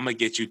 I'm going to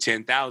get you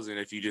 10,000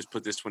 if you just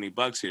put this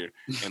 $20 here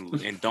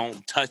and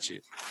don't touch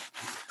it.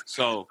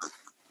 So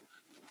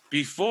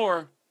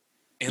before,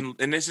 and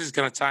this is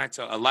going to tie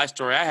into a life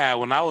story I had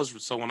when I was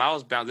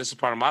bouncing. This is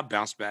part of my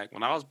bounce back.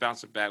 When I was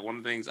bouncing back, one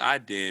of the things I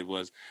did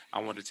was I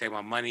wanted to take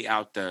my money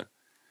out the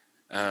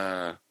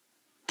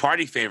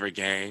party favor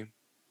game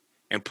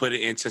and put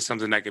it into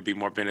something that could be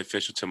more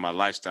beneficial to my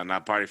lifestyle.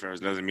 Not party favors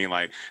doesn't mean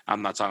like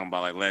I'm not talking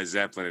about like Led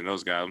Zeppelin and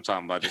those guys. I'm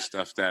talking about just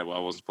stuff that I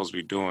wasn't supposed to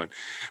be doing.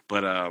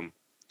 But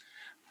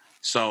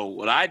so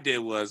what I did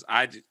was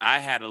I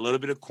had a little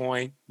bit of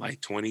coin, like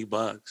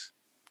 $20,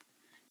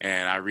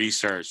 and I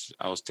researched.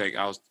 I was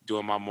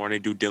doing my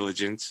morning due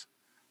diligence.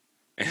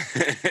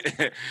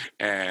 And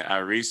I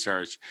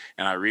researched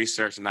and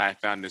I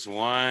found this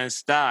one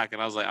stock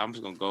and I was like, I'm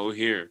just gonna go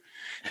here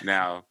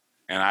now.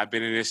 And I've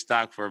been in this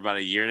stock for about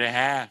a year and a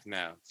half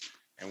now.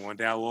 And one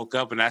day I woke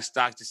up and that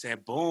stock just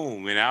said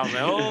boom. And I was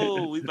like,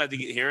 oh, we about to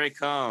get, here it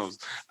comes.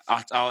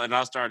 I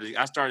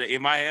started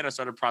in my head, I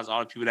started processing all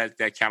the people that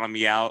counted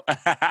me out.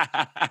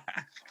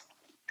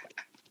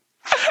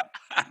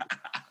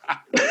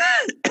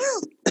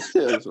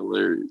 That's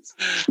hilarious.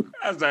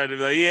 I started to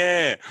be like,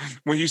 yeah,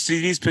 when you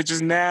see these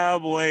pictures now,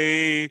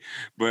 boy.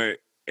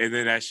 And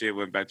then that shit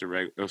went back to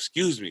regular.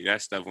 Excuse me,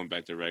 that stuff went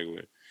back to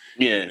regular.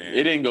 Yeah,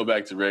 it didn't go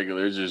back to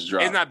regular. It just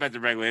dropped. It's not back to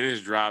regular. It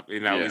just dropped.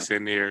 And now we're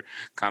sitting here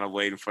kind of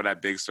waiting for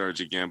that big surge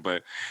again.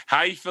 But how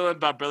are you feeling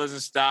about Brothers in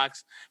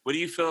Stocks? What do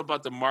you feel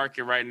about the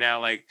market right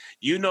now? Like,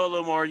 you know a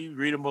little more. You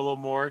read them a little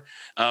more.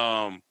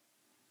 They're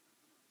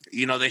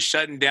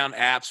shutting down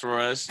apps for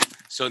us.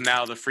 So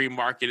now the free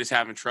market is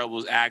having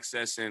troubles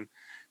accessing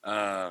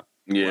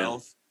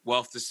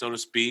wealth, so to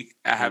speak.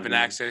 Having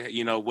access,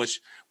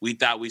 which we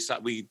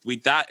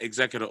thought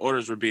executive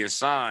orders were being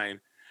signed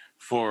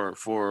for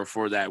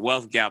that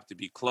wealth gap to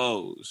be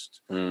closed.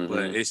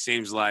 But it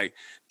seems like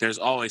there's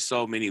always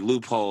so many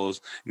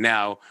loopholes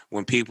now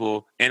when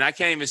people, and I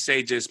can't even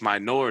say just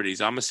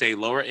minorities, I'm going to say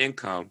lower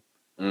income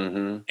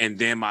and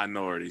then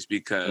minorities,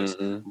 because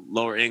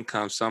lower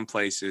income, some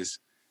places,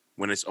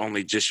 when it's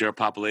only just your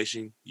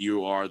population,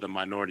 you are the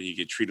minority, you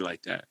get treated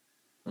like that.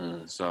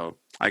 So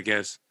I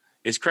guess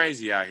it's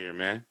crazy out here,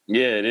 man.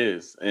 Yeah, it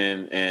is.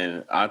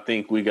 And I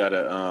think we got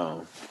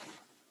to,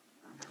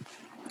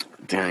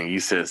 dang, you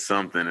said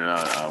something that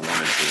I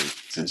wanted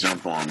to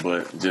jump on,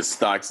 but just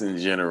stocks in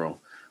general.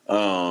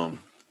 I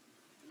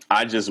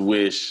just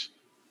wish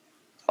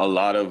a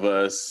lot of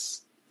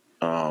us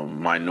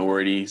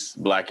minorities,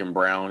 black and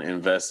brown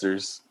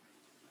investors,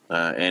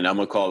 and I'm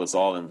going to call us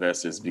all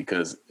investors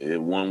because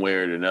one way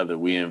or another,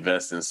 we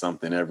invest in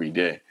something every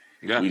day.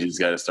 Yeah. We just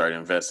got to start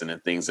investing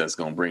in things that's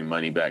going to bring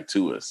money back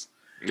to us.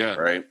 Yeah.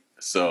 Right.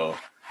 So,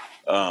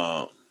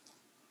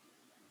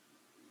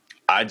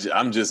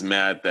 I'm just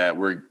mad that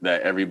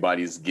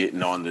everybody's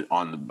getting on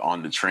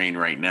the train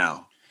right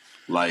now.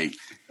 Like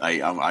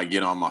I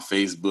get on my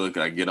Facebook,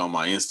 I get on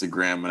my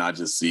Instagram, and I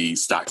just see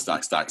stock.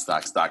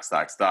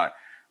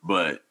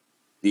 But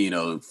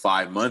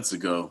 5 months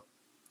ago,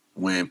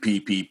 when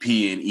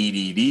PPP and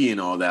EDD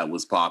and all that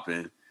was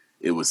popping,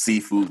 it was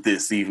seafood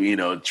this,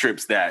 seafood,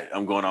 trips that.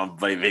 I'm going on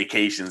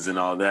vacations and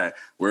all that.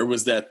 Where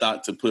was that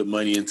thought to put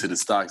money into the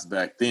stocks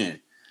back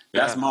then?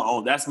 Yeah.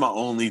 That's my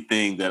only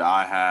thing that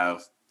I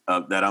have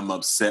that I'm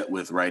upset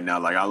with right now.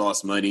 Like, I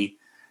lost money,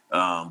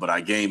 but I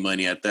gained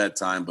money at that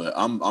time. But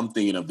I'm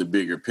thinking of the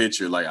bigger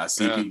picture. Like, I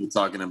see people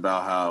talking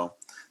about how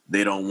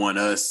they don't want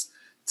us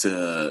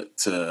to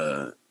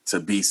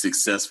be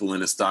successful in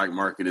the stock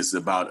market. It's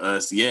about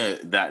us. Yeah,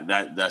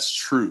 that's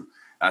true.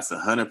 That's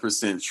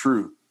 100%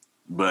 true.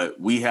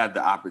 But we had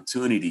the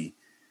opportunity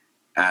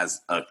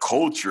as a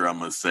culture, I'm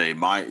gonna say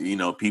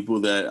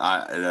people that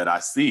I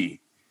see,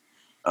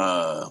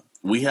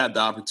 we had the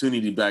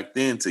opportunity back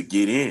then to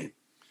get in,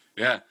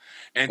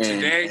 and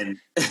today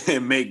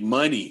and make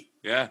money,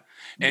 and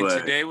but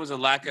today was a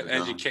lack of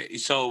education.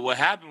 So what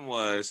happened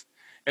was,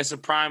 it's a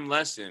prime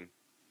lesson.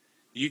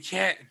 You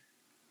can't.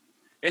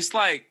 It's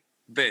like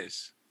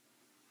this.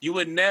 You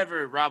would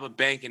never rob a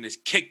bank and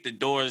just kick the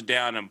doors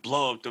down and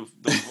blow up the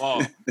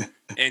wall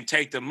and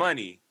take the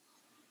money.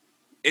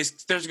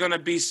 There's going to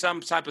be some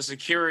type of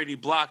security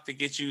block to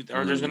get you,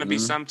 or there's going to be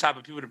some type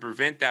of people to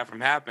prevent that from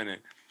happening.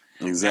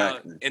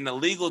 Exactly. Now, in the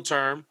legal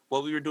term,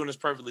 what we were doing is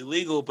perfectly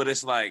legal, but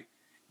it's like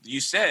you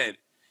said,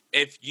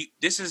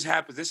 this is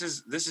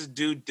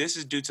due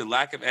to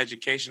lack of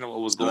education of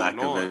what was going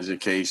on. Lack of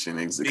education,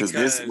 because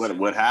this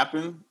what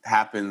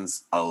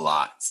happens a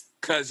lot.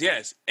 Because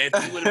yes, if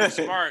you would have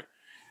been smart,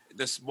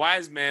 this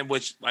wise man,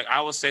 which like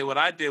I will say, what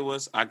I did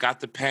was I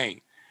got the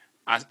paint.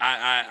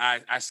 I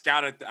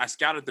scouted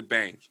the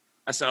bank.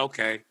 I said,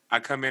 okay, I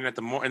come in in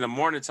the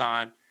morning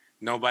time.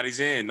 Nobody's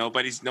in.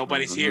 Nobody's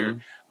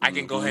here. I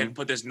can go ahead and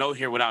put this note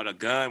here without a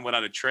gun,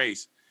 without a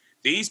trace.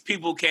 These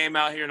people came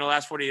out here in the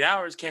last 48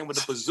 hours, came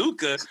with a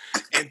bazooka,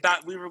 and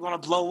thought we were going to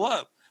blow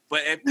up.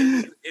 But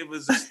it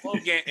was a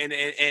slogan,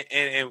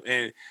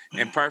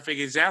 and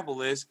perfect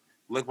example is,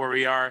 look where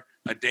we are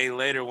a day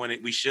later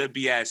when we should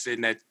be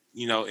sitting at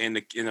in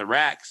the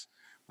racks.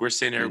 We're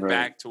sitting here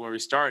back to where we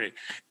started,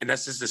 and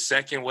that's just the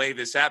second wave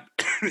that's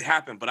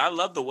happened. But I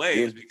love the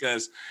waves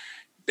because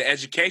the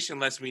education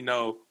lets me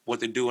know what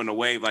to do in a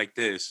wave like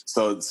this.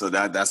 So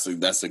that's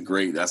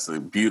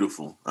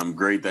beautiful. I'm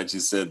great that you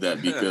said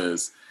that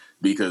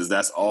because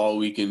that's all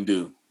we can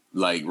do.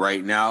 Like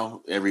right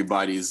now,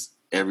 everybody's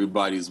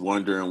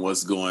wondering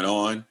what's going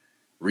on.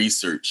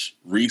 Research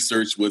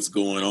what's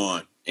going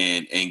on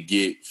and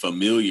get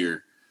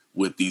familiar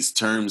with these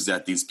terms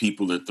that these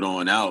people are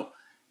throwing out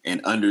and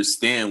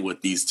understand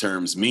what these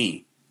terms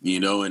mean,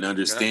 and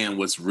understand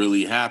what's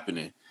really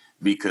happening.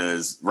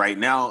 Because right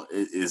now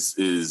this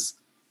is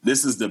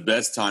the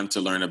best time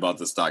to learn about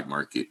the stock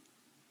market.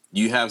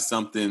 You have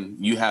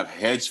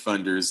hedge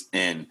funders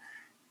and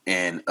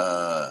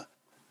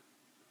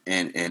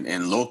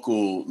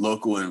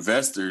local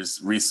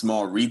investors,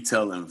 small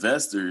retail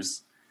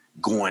investors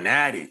going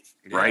at it,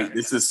 right?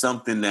 This is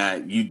something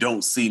that you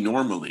don't see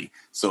normally.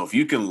 So if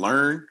you can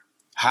learn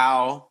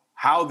how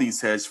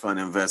these hedge fund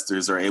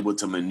investors are able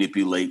to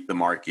manipulate the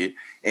market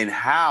and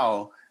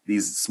how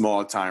these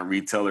small-time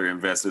retailer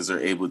investors are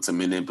able to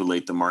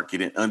manipulate the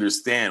market and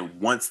understand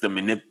once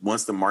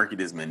the market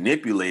is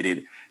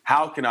manipulated,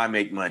 how can I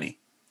make money?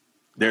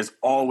 There's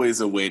always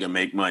a way to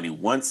make money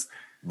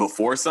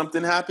before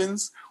something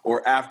happens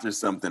or after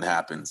something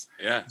happens.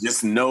 Yeah.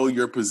 Just know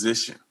your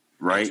position,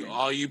 right? And to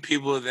all you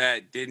people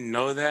that didn't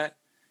know that,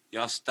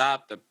 y'all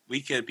stop.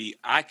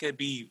 I could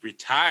be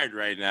retired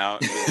right now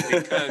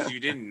because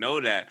you didn't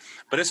know that.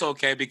 But it's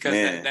okay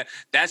because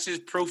that's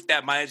just proof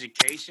that my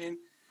education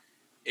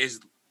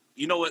is,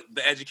 what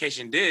the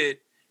education did.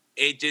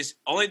 It just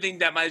only thing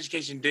that my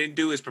education didn't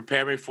do is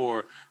prepare me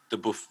for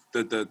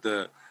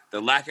the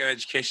lack of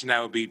education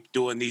that would be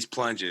doing these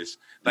plunges.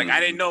 Like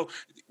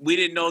we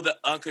didn't know the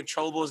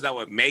uncontrollables that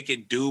would make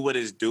it do what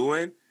it's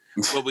doing.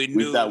 But we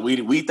knew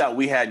we thought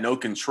we had no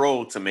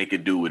control to make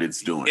it do what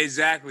it's doing.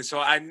 Exactly. So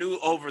I knew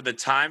over the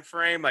time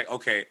frame, like,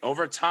 okay,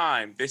 over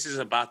time, this is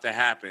about to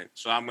happen.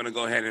 So I'm going to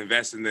go ahead and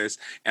invest in this.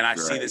 And I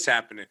see this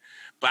happening.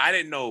 But I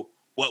didn't know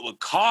what would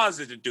cause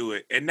it to do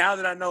it. And now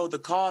that I know the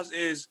cause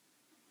is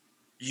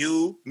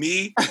you,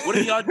 me, what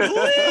are y'all doing?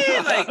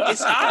 Like,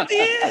 it's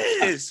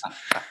obvious.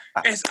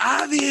 It's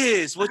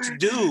obvious what to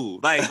do.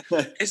 Like,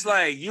 it's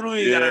like you don't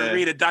even gotta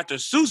read a Dr.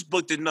 Seuss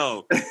book to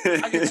know.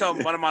 I can tell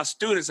one of my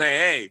students,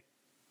 hey,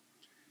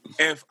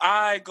 if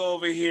I go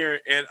over here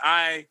and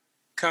I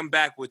come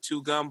back with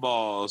 2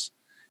 gumballs,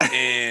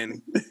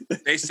 and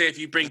they say if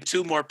you bring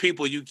 2 more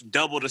people, you can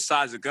double the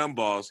size of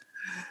gumballs.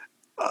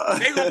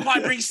 They gonna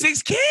probably bring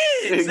 6 kids.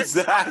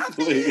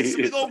 Exactly.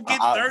 We gonna get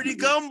 30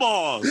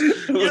 gumballs.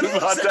 We're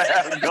about to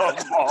have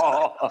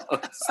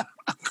gumballs.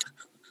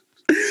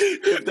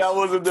 If that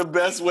wasn't the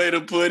best way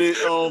to put it,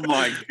 oh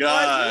my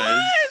God!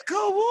 What?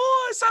 Come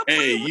on,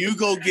 hey, you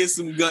go get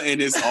some gun,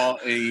 and it's all.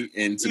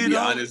 And to be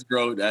honest,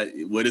 bro,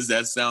 what does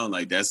that sound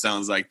like? That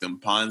sounds like them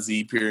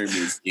Ponzi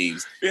pyramid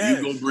schemes. Yes.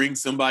 You go bring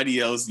somebody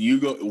else.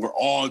 We're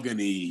all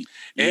gonna eat.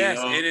 Yes,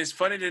 and it's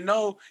funny to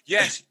know.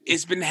 Yes,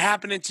 it's been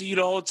happening to you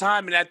the whole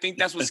time, and I think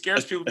that's what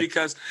scares people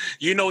because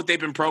what they've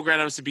been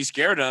programmed us to be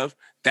scared of.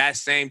 That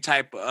same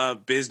type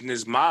of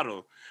business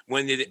model.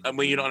 When you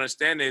don't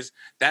understand is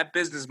that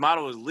business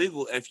model is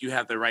legal if you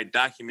have the right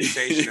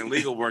documentation and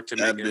legal work to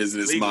make it legal. That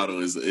business legal. model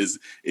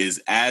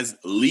is as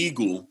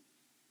legal,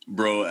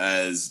 bro,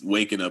 as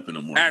waking up in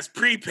the morning. As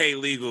prepaid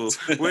legal.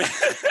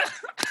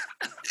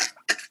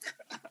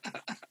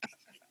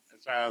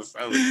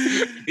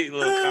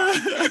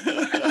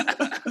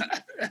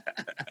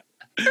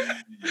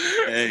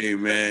 Hey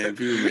man,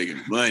 people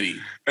making money.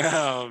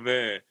 Oh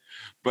man,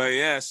 but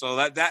yeah. So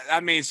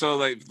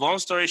long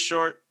story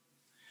short.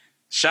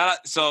 Shout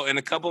out. So in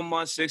a couple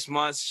months, 6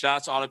 months, shout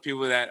out to all the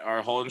people that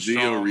are holding Do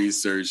strong. your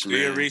research, man.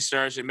 Do your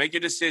research and make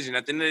your decision.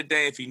 At the end of the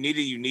day, if you need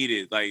it, you need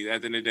it. Like,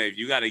 at the end of the day, if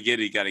you got to get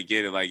it, you got to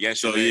get it. Like,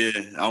 yesterday. So,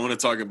 yeah, I want to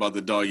talk about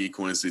the doggy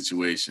coin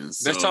situation.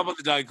 So, let's talk about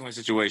the doggy coin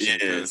situation.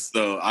 Yeah,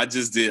 so I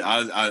just did.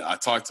 I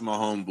talked to my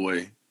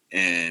homeboy,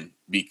 and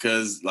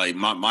because, like,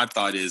 my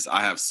thought is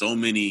I have so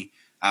many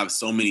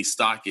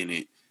stock in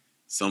it,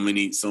 so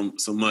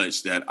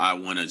much that I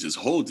want to just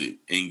hold it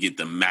and get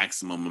the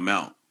maximum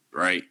amount,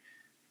 right?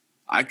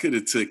 I could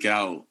have took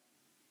out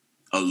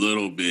a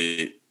little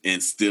bit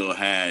and still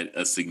had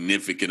a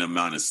significant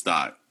amount of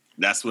stock.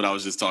 That's what I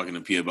was just talking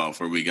to P about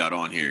before we got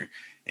on here.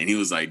 And he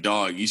was like,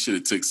 dog, you should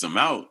have took some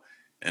out.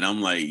 And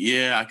I'm like,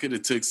 yeah, I could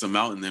have took some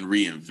out and then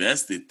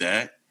reinvested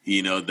that.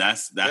 You know,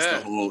 that's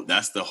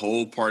the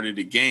whole part of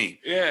the game.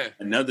 Yeah.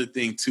 Another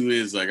thing too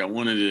is, like, I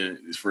wanted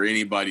to, for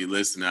anybody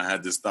listening, I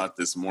had this thought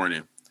this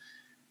morning,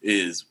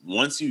 is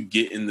once you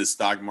get in the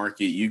stock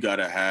market, you got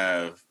to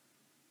have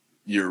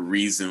your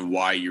reason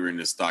why you're in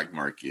the stock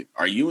market.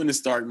 Are you in the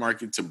stock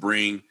market to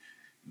bring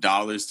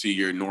dollars to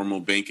your normal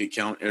bank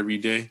account every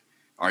day?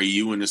 Are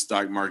you in the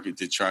stock market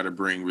to try to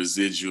bring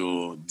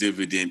residual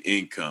dividend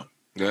income?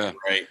 Yeah.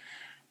 Right.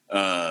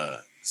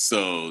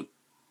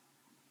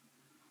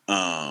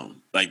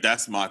 Like,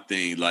 that's my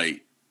thing.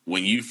 Like,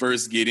 when you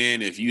first get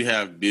in, if you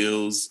have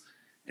bills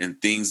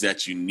and things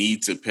that you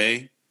need to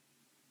pay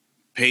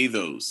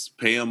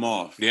them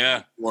off.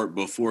 Yeah. Or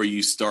before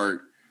you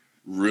start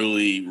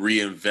really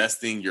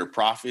reinvesting your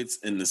profits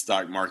in the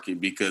stock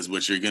market, because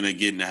what you're going to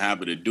get in the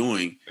habit of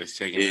doing is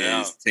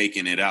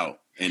taking it out.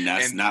 And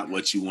that's not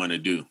what you want to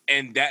do.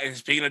 And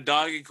speaking of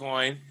doggy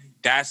coin,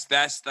 that's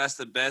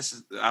the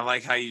best. I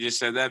like how you just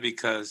said that,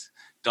 because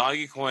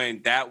doggy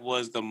coin, that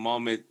was the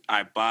moment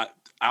I bought.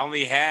 I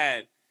only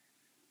had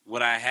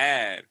what I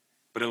had,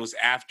 but it was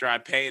after I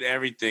paid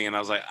everything, and I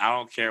was like, I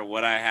don't care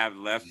what I have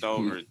left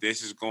over.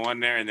 This is going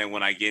there, and then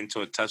when I get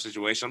into a tough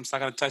situation, I'm just not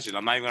going to touch it.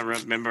 I'm not even going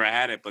to remember I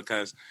had it,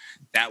 because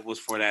that was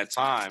for that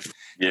time.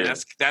 Yeah.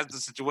 And that's the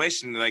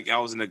situation. Like, I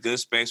was in a good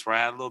space where I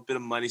had a little bit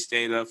of money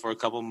stayed up for a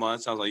couple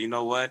months. I was like, you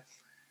know what?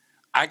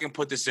 I can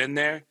put this in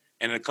there,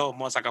 and in a couple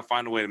months, I can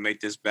find a way to make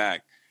this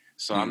back.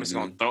 So I'm just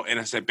going to throw – and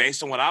I said,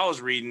 based on what I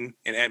was reading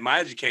and at my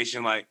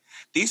education, like,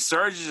 these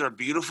surges are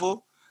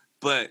beautiful,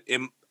 but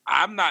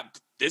I'm not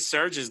 – this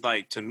surge is,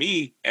 like, to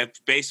me,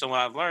 based on what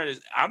I've learned,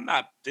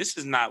 this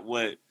is not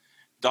what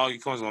doggy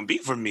coin is going to be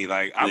for me.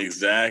 Like,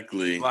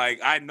 exactly.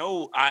 Like, I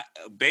know,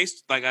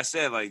 like I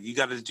said, like, you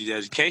got to do the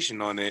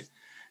education on it.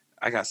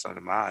 I got something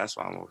in my eye. That's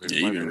why I'm over here.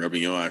 Yeah, you've been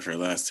rubbing your eye for the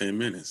last 10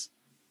 minutes.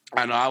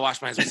 I know. I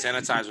wash my hands with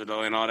sanitizer,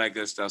 though, and all that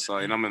good stuff. So,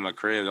 and I'm in my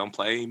crib. Don't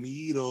play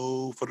me,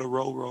 though, for the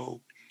row.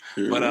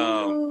 But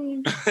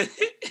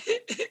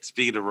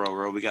speaking of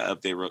row, we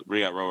got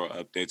row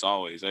updates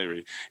always.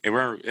 And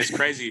it's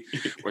crazy.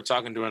 We're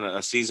talking during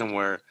a season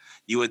where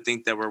you would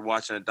think that we're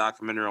watching a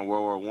documentary on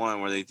World War I,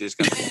 where they just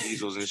got the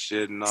easels and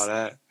shit and all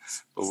that.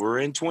 But we're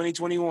in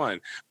 2021.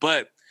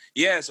 But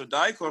yeah, so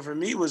Diecore for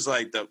me was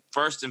like the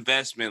first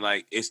investment.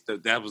 Like,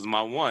 that was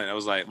my one. I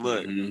was like,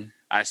 look,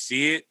 I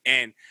see it,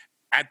 and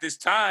at this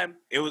time,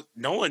 it was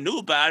no one knew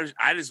about it.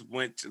 I just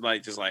went to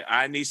like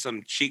I need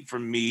some cheap for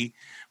me.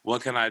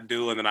 What can I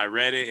do? And then I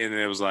read it, and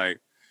it was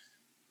like,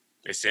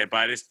 they said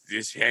buy this.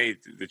 Hey,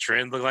 the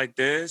trend look like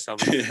this. I'm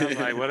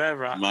like,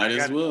 whatever. Might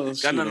as well.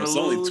 It's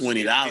only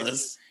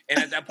 $20. And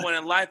at that point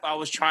in life, I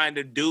was trying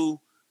to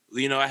do.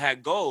 You know, I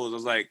had goals. I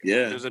was like,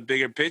 there's a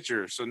bigger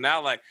picture. So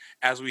now, like,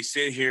 as we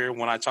sit here,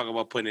 when I talk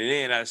about putting it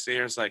in, I sit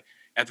here. It's like,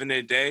 at the end of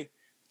the day,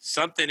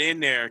 something in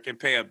there can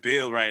pay a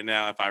bill right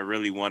now if I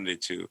really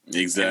wanted to.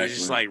 Exactly. And it's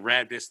just like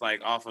wrap this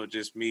like off of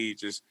just me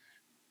just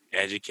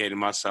educating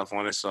myself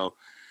on it. So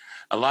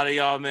a lot of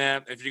y'all,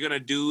 man, if you're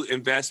gonna do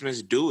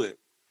investments, do it.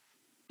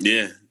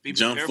 Yeah.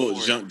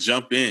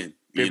 Jump in.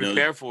 Be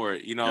prepared for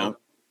it. You know,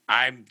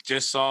 I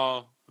just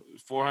saw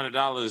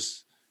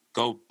 $400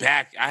 go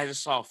back. I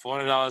just saw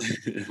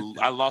 $400.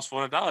 I lost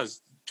 $400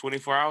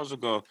 24 hours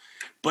ago.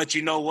 But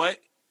you know what?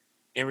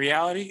 In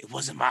reality, it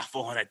wasn't my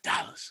 $400.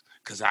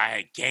 Because I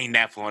had gained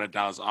that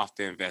 $400 off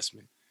the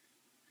investment.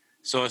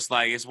 So it's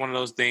like, it's one of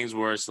those things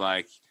where it's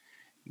like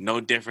no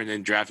different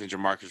than drafting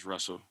Jamarcus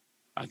Russell.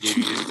 I'll give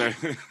you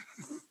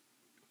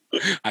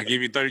I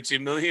give you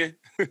 $32 million.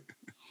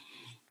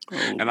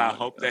 And I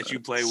hope that you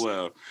play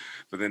well.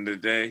 But at the end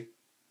of the day,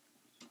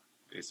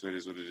 it is what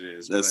it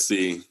is. Let's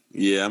see.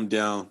 Yeah, I'm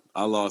down.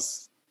 I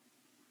lost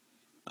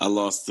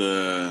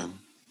where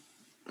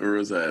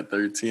was that?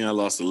 13. I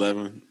lost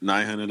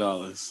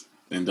 $900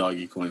 in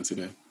doggy coin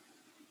today.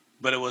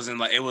 But it wasn't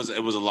like it was a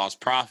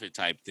lost profit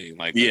type thing.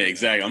 Like, yeah,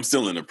 exactly. I'm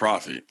still in the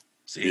profit.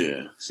 See,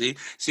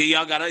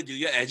 y'all gotta do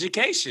your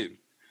education.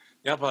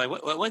 Y'all probably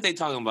what they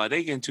talking about?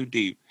 They getting too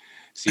deep.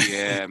 See,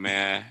 yeah,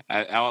 man.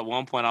 At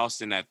one point, I was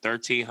sitting at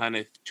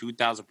 1,300,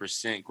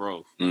 2,000%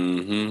 growth.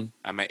 Mm-hmm.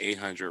 I'm at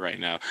 800 right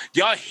now.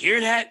 Y'all hear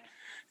that?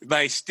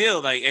 Like,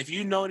 still, like, if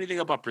you know anything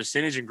about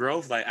percentage and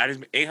growth, like, I just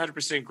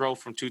 800%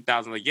 growth from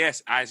 2,000. Like,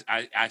 yes,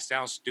 I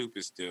sound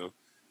stupid still,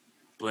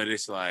 but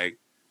it's like.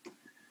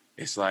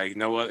 It's like, you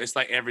know what? It's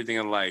like everything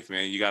in life,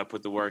 man. You got to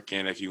put the work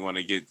in if you want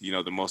to get,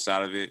 the most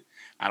out of it.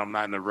 I'm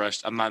not in a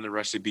rush. I'm not in a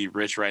rush to be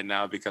rich right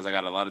now because I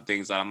got a lot of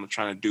things that I'm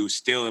trying to do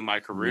still in my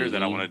career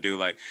that I want to do.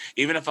 Like,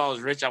 even if I was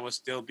rich, I would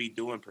still be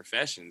doing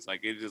professions. Like,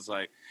 it's just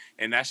like,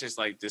 and that's just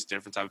like this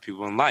different type of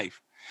people in life.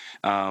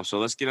 So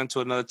let's get into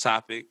another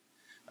topic.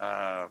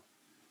 But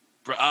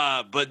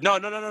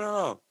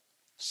no.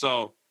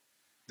 So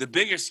the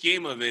bigger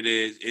scheme of it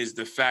is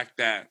the fact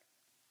that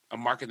a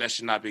market that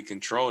should not be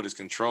controlled is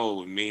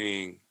controlled,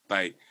 meaning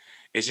like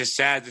it's just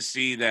sad to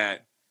see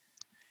that,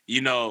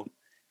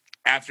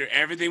 after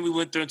everything we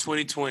went through in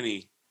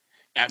 2020,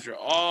 after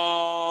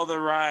all the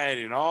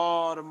rioting,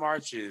 all the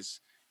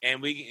marches,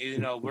 and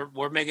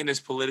we're making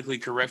this politically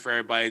correct for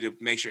everybody to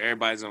make sure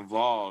everybody's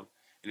involved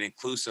and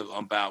inclusive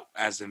about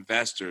as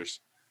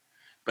investors.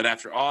 But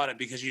after all that,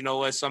 because you know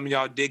what, some of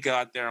y'all did go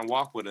out there and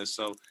walk with us,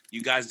 so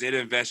you guys did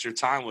invest your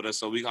time with us.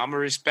 So I'm gonna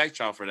respect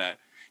y'all for that,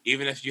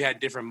 even if you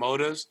had different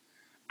motives.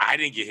 I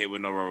didn't get hit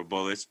with no rubber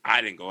bullets. I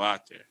didn't go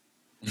out there.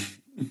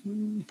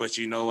 But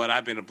you know what?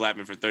 I've been a black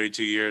man for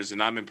 32 years,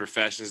 and I'm in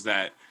professions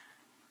that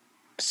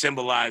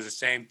symbolize the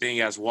same thing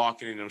as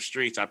walking in those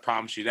streets. I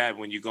promise you that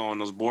when you go in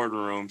those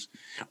boardrooms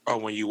or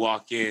when you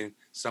walk in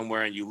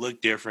somewhere and you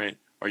look different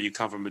or you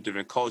come from a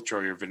different culture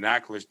or your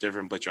vernacular is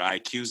different, but your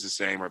IQ is the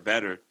same or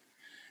better.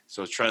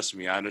 So trust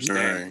me, I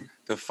understand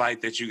the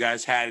fight that you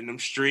guys had in them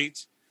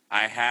streets.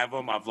 I have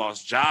them. I've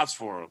lost jobs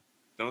for them.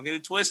 Don't get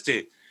it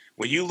twisted.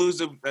 When you lose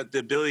the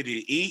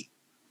ability to eat,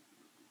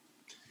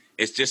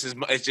 it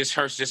just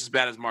hurts just as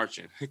bad as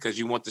marching because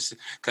you want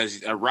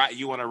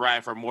you want to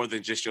ride for more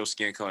than just your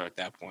skin color at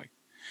that point.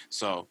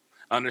 So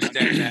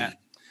understand that.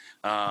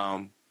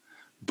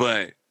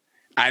 But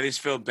I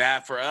just feel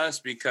bad for us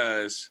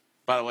because,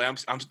 by the way,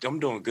 I'm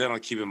doing good on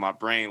keeping my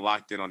brain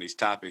locked in on these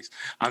topics.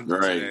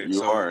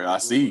 You are. I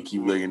see you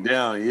keep looking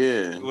down.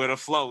 Yeah, we're in a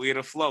flow. We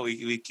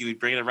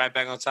bring it right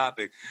back on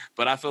topic.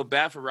 But I feel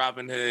bad for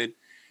Robinhood.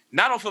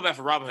 I don't feel bad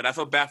for Robinhood. I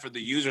feel bad for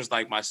the users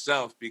like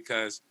myself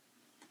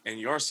and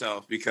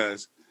yourself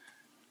because,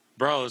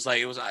 bro, it's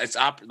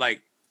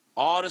like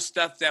all the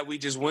stuff that we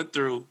just went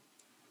through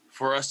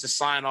for us to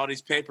sign all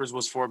these papers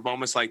was for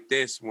moments like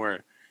this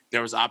where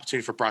there was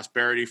opportunity for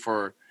prosperity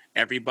for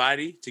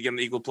everybody to get an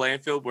equal playing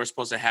field. We're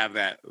supposed to have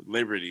that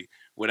liberty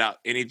without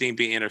anything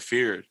being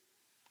interfered.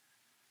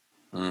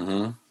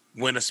 Mm-hmm.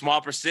 When a small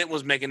percent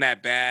was making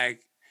that bag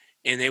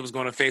and they was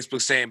going to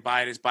Facebook saying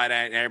buy this, buy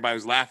that, and everybody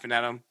was laughing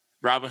at them,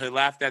 Robinhood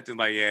laughed at them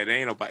like, yeah, they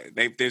ain't nobody.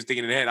 They was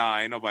thinking in their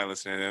head, ain't nobody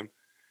listening to them.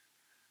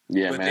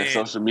 Yeah, but man,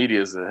 social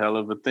media is a hell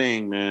of a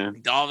thing,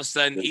 man. All of a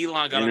sudden,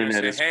 Elon got on there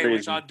and said, hey,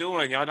 what y'all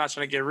doing? Y'all not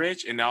trying to get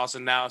rich? And all of a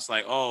sudden now it's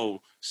like,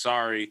 oh,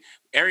 sorry.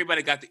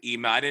 Everybody got the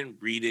email. I didn't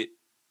read it.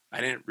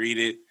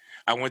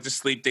 I went to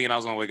sleep thinking I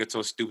was going to wake up to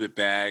a stupid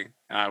bag.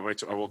 And I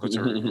woke up to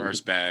a reverse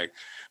bag.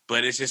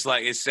 But it's just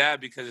like, it's sad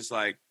because it's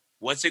like,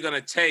 what's it going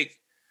to take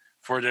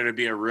for there to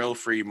be a real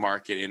free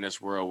market in this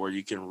world where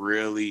you can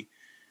really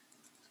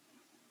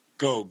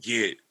go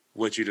get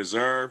what you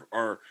deserve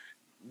or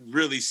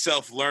really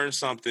self-learn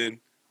something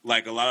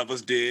like a lot of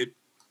us did,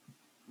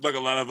 like a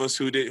lot of us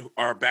who did,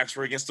 our backs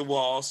were against the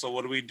wall. So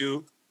what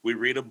do? We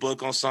read a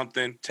book on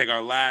something,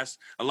 a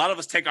lot of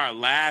us take our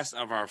last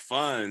of our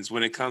funds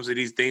when it comes to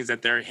these things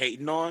that they're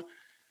hating on,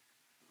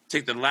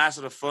 take the last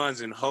of the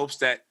funds in hopes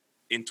that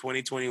in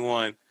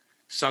 2021,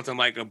 something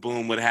like a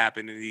boom would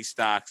happen in these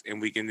stocks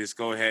and we can just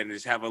go ahead and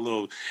just have a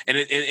little, and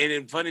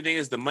the funny thing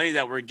is the money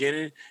that we're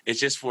getting is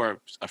just for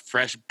a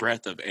fresh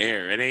breath of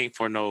air. It ain't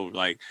for no,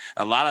 like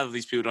a lot of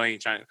these people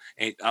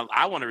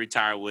I want to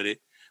retire with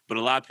it, but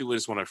a lot of people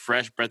just want a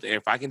fresh breath of air.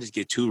 If I can just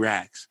get 2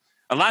 racks,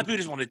 a lot of people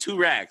just wanted 2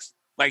 racks.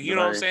 Like, you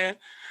know what I'm saying?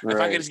 Right.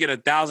 If I could just get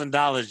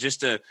 $1,000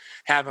 just to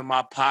have in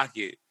my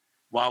pocket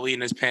while we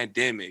in this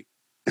pandemic,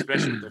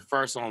 especially with the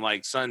first on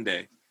like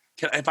Sunday,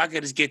 if I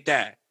could just get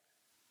that.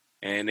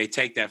 And they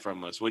take that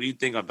from us. What do you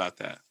think about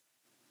that?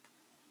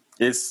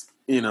 It's,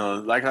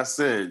 like I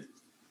said,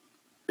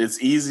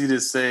 it's easy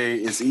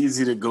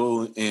to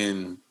go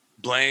and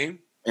blame,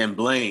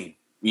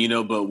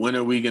 but when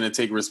are we going to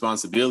take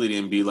responsibility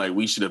and be like,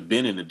 we should have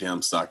been in the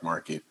damn stock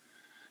market?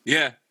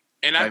 Yeah.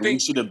 And like, I think we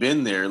should have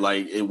been there.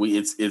 Like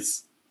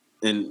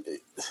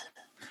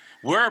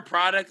we're a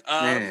product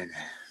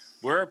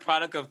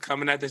of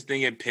coming at this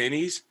thing in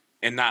pennies.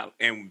 And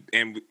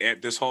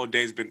this whole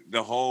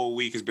the whole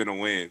week has been a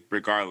win,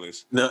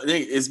 regardless. No,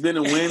 it's been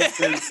a win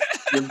since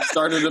the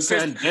start of the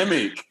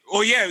pandemic.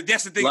 Well, yeah,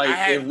 that's the thing. Like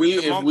if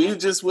we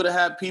just would have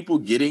had people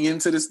getting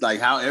into this, like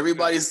how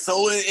everybody's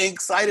so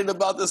excited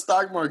about the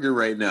stock market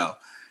right now.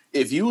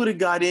 If you would have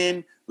got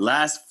in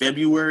last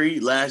February,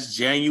 last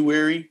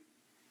January.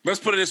 Let's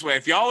put it this way: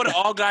 if y'all would have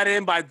all got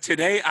in by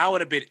today, I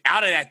would have been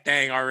out of that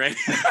thing already.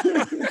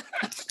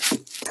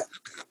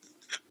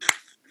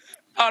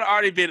 I'd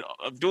already been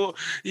doing.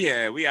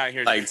 Yeah, we out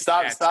here. Like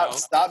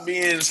stop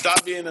being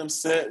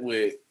upset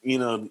with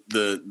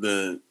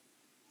the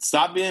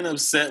Stop being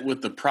upset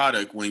with the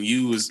product when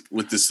you was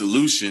with the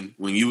solution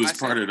when you was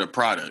part of the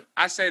product.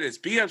 I say this: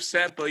 be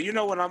upset, but you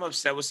know when I'm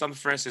upset with something.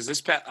 For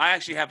instance, I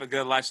actually have a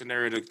good life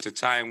scenario to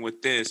tie in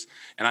with this,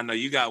 and I know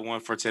you got one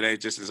for today,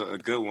 just as a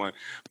good one.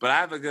 But I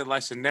have a good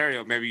life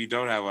scenario. Maybe you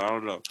don't have one. I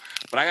don't know,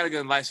 but I got a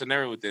good life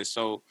scenario with this.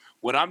 So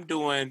what I'm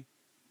doing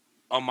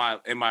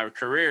in my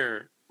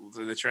career,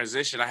 the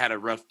transition, I had a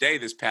rough day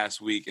this past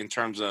week in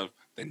terms of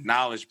the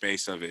knowledge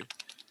base of it.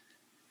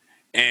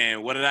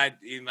 And what did I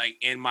like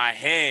in my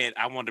head?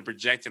 I wanted to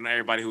project on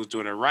everybody who was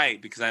doing it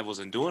right because I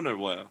wasn't doing it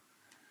well.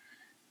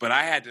 But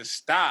I had to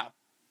stop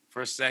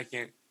for a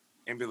second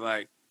and be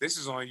like, "This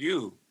is on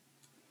you.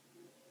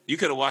 You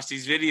could have watched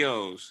these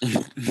videos.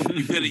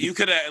 you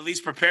could have at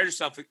least prepared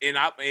yourself." And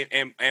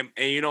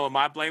you know what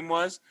my blame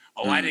was?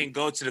 I didn't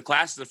go to the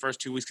classes the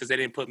first 2 weeks because they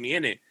didn't put me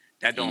in it.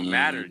 That don't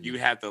matter. You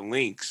have the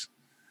links.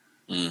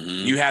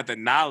 You have the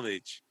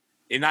knowledge.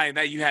 And not even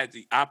that, you had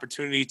the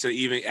opportunity to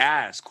even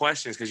ask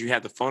questions because you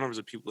had the phone numbers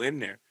of people in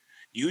there.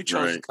 You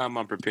chose to come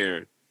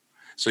unprepared.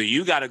 So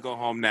you got to go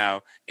home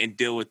now and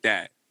deal with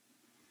that.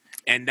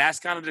 And that's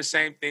kind of the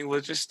same thing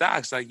with just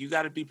stocks. Like you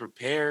got to be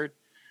prepared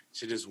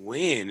to just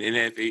win. And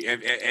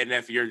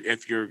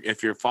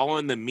if you're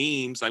following the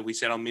memes, like we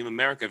said on Meme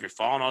America, if you're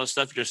following all the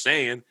stuff you're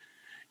saying,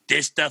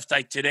 this stuff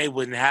like today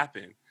wouldn't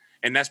happen.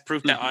 And that's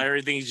proof that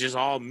everything's just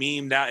all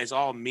memed out. It's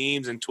all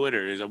memes and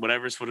Twitter.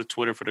 Whatever's for the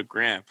Twitter, for the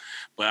gram.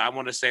 But I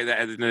want to say that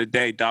at the end of the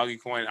day, Doggy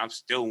Coin, I'm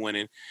still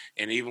winning.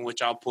 And even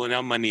with y'all pulling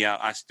that money out,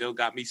 I still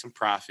got me some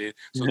profit.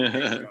 So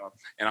and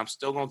I'm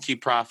still going to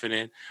keep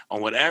profiting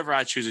on whatever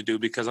I choose to do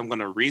because I'm going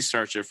to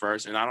research it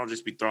first. And I don't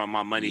just be throwing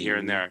my money here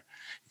and there.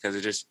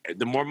 Because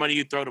the more money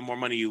you throw, the more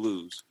money you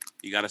lose.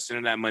 You got to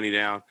center that money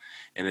down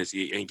and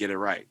get it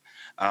right.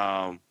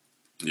 Yep,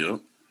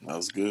 that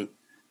was good.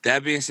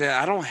 That being said,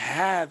 I don't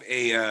have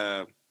a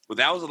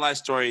that was a life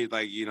story,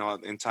 like, you know,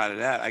 inside of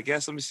that. I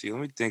guess let me see. Let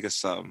me think of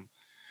something.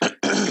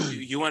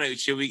 You want to?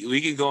 Should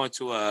we can go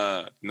into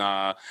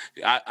nah.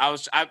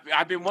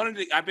 I've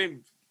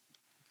been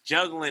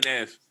juggling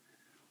if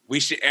we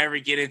should ever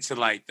get into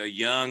like the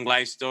young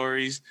life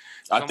stories.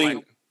 I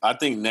think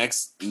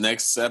next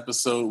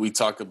episode we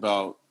talk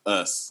about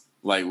us.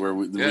 Like where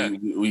we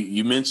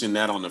you mentioned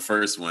that on the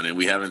first one, and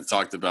we haven't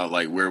talked about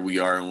like where we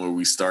are and where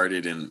we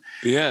started, and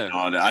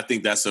all that. I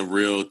think that's a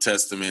real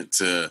testament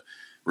to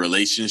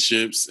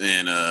relationships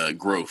and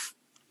growth.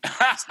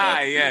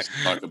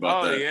 Talk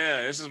about that.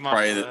 This is my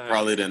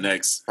probably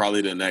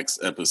the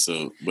next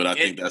episode, but I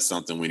think that's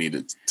something we need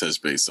to touch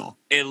base on.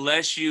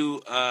 Unless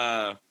you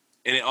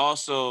and it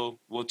also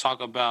will tie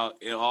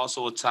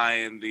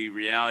in the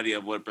reality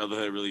of what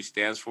brotherhood really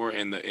stands for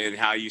and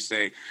how you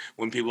say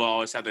when people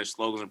always have their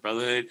slogans of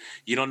brotherhood,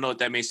 you don't know what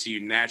that means to you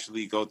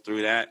naturally go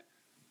through that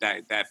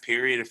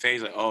period of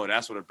phase, like, oh,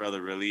 that's what a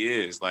brother really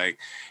is. Like,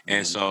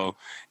 and so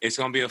it's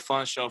gonna be a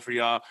fun show for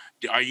y'all.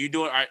 Are you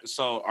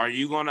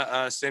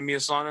gonna send me a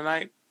song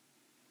tonight?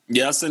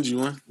 Yeah, I'll send you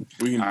one.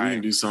 We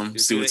can do something.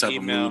 See what type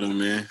of mood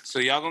I'm in. So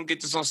y'all gonna get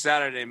this on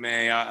Saturday,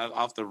 man.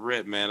 Off the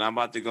rip, man. I'm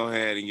about to go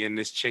ahead and get in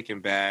this chicken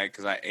bag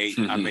because I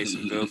made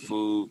some good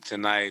food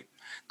tonight.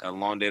 Got a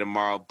long day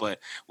tomorrow, but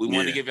we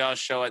wanted to give y'all a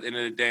show at the end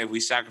of the day. If we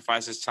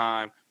sacrifice this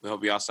time, we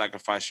hope y'all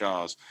sacrifice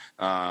y'all's.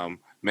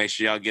 Make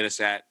sure y'all get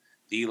us at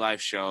The Life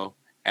Show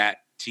at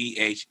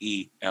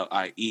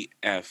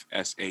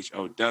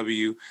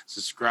THELIEFSHOW.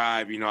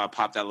 Subscribe. You know, I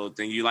popped that little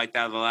thing. You like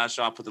that the last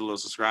show? I put the little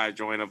subscribe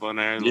join up on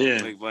there,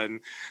 little click button.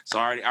 So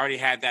I already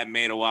had that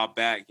made a while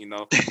back. You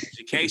know,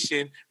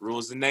 education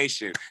rules the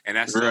nation, and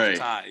that's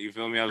self-taught. You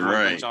feel me? I was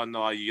let y'all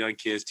know, all you young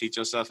kids, teach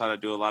yourself how to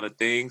do a lot of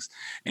things.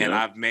 And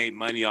I've made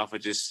money off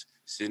of just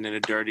sitting in a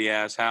dirty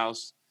ass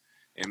house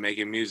and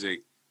making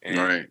music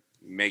and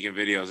making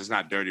videos. It's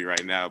not dirty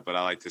right now, but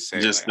I like to say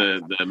just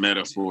like, the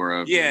metaphor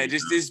of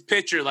just this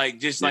picture,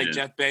 like like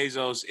Jeff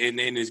Bezos in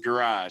his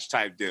garage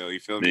type deal. You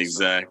feel me?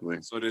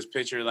 Exactly. So this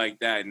picture like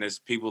that, and there's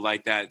people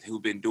like that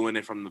who've been doing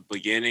it from the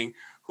beginning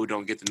who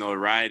don't get the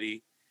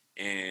notoriety,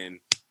 and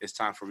it's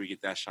time for we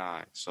get that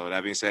shine. So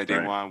that being said,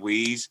 Daywan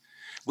Weez,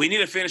 we need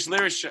to finish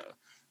lyrics show.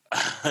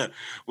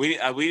 we need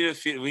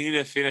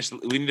to finish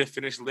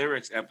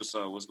lyrics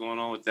episode. What's going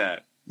on with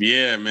that?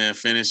 Yeah, man,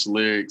 finish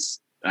lyrics.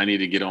 I need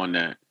to get on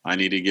that. I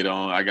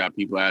got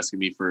people asking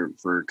me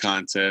for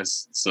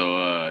contests,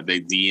 so they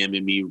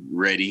DMing me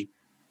ready.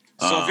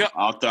 So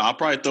I'll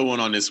probably throw one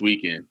on this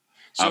weekend.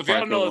 So if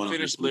y'all know what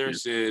finished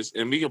lyrics is,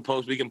 and we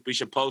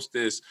should post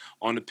this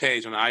on the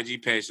page, on the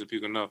IG page, so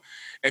people know.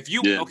 If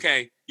you you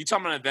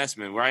talking about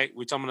investment, right?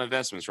 We're talking about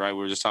investments, right?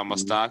 We're just talking about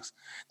stocks.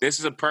 This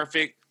is a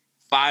perfect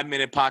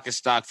 5-minute pocket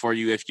stock for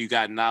you if you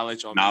got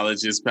knowledge on.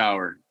 Knowledge is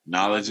power.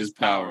 Knowledge is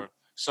power.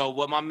 So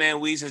what my man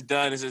Weez has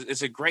done is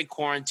it's a great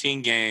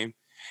quarantine game,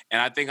 and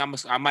I think I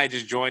might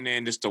just join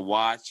in just to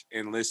watch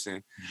and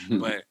listen.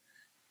 But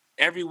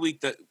every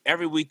week the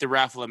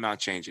raffle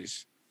amount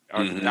changes,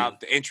 or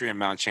the entry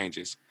amount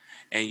changes,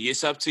 and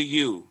it's up to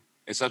you.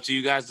 It's up to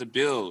you guys to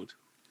build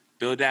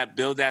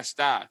that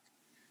stock,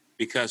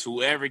 because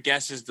whoever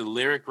guesses the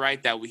lyric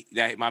right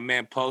that my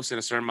man posts in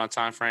a certain amount of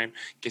time frame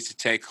gets to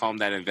take home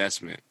that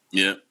investment.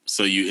 Yep.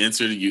 So you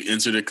enter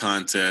the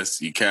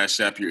contest. You cash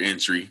app your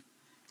entry,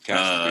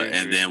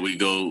 and then we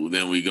go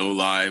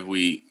live.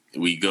 We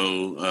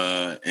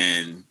go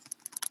and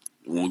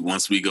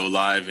once we go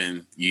live,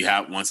 and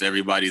once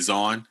everybody's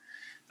on,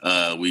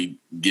 we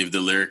give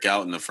the lyric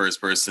out, and the first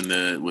person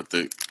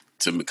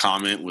to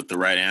comment with the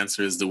right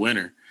answer is the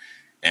winner,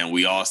 and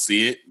we all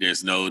see it.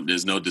 There's no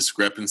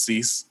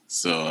discrepancies.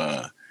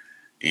 So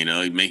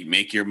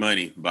make your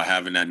money by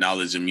having that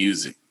knowledge of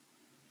music,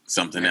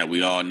 something that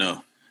we all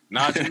know.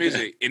 Knowledge of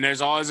music, and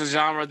there's always a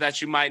genre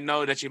that you might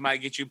know that you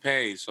might get you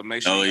paid. So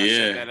make sure you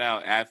check that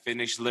out. At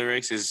Finished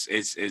Lyrics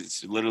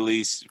it's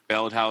literally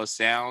spelled how it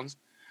sounds.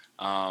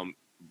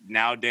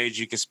 Nowadays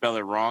you can spell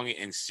it wrong,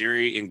 and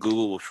Siri and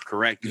Google will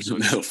correct you. So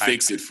they'll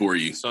fix it for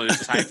you. So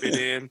just type it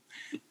in,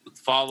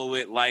 follow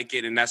it, like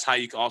it, and that's how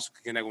you can also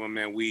connect with my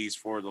man Weez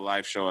for the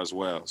live show as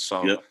well.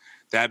 So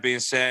that being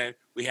said,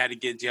 we had to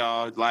get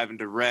y'all live and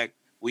direct.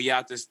 We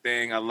out this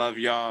thing. I love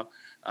y'all.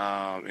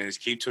 And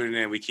just keep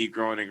tuning in. We keep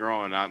growing and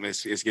growing.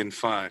 It's getting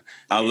fun.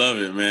 I love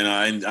it, man.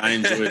 I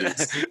enjoyed it.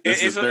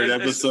 This is the third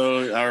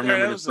episode. I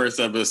remember the first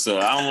episode.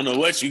 I don't know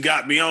what you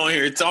got me on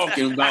here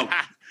talking about,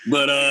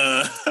 but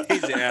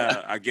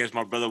I guess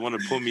my brother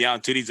wanted to pull me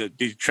out into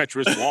these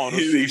treacherous waters.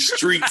 These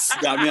streets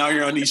got me out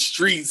here on these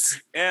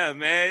streets. Yeah,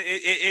 man.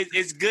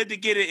 It's good to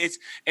get it.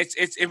 It's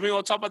if we're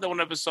gonna talk about that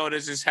one episode,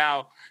 is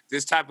how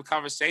this type of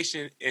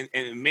conversation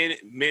and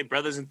men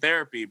brothers in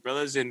therapy,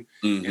 brothers in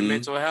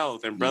mental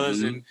health, and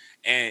brothers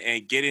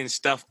and getting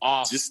stuff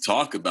off. Just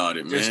talk about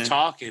it, man. Just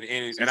talking.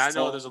 And I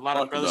know there's a lot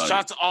of brothers. Shout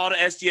out to all the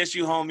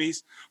SDSU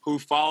homies who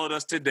followed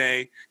us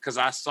today, because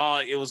I saw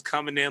it was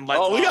coming in like,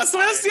 we got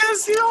some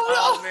SDSU.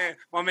 Oh man,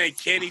 my man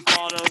Kenny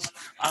followed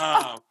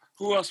us.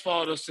 Who else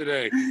followed us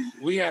today?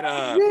 We had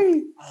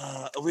Kenny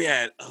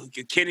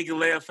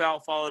Galea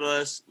followed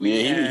us.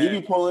 He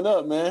be pulling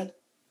up, man.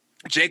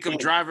 Jacob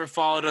Driver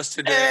followed us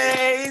today.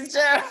 Hey,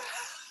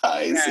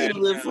 I ain't seen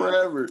him in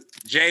forever.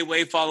 Jay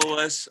Way follow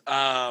us.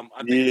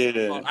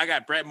 I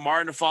got Brett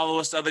Martin to follow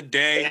us the other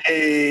day.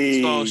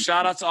 Hey. So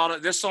shout out to all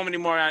there's so many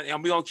more,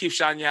 and we're gonna keep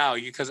shouting you out,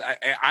 because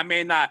I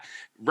may not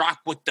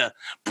rock with the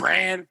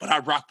brand, but I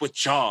rock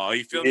with y'all.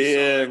 You feel me?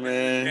 Yeah,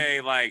 man.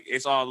 Hey,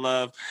 it's all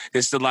love.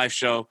 It's the life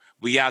show.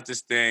 We out this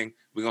thing.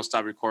 We're gonna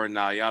stop recording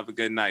now. Y'all have a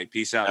good night.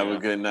 Peace out. Have a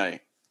good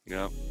night.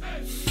 Yep.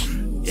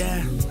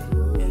 Yeah.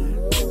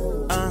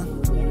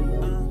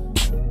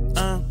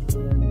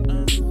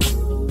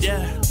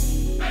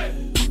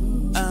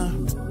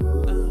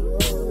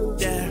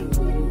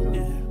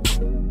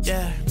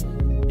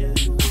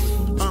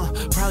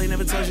 Probably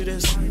never told you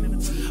this,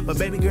 but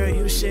baby girl,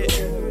 you the shit.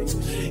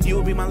 You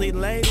would be my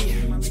leading lady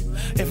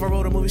if I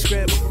wrote a movie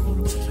script,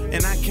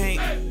 and I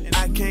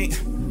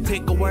can't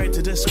pick a word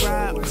to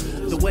describe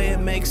the way it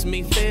makes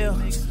me feel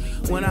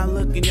when I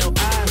look in your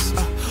eyes.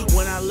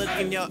 When I look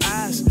in your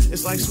eyes,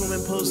 it's like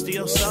swimming pools to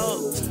your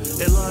soul.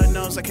 And Lord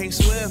knows I can't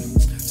swim,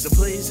 so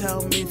please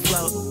help me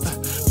float.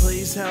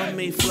 Please help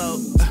me float.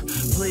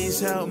 Please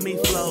help me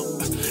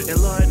float. And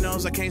Lord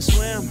knows I can't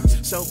swim,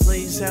 so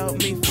please help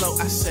me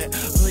float. I said,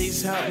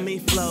 please help me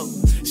float.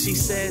 She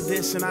said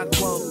this, and I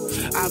quote,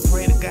 I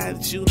pray to God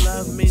that you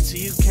love me till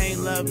you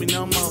can't love me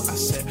no more. I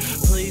said,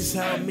 please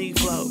help me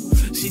float.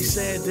 She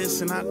said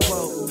this, and I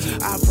quote,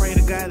 I pray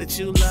to God that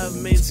you love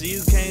me till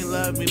you can't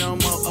love me no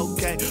more.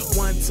 Okay,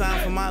 one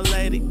time for my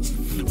lady,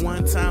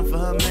 one time for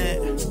her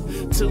man,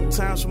 two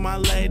times for my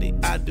lady.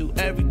 I do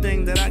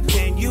everything that I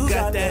can. You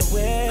got that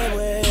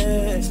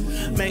way,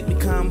 make me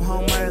come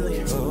home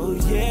early. Oh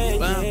yeah,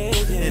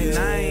 and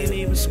I ain't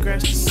even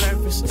scratched the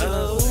surface.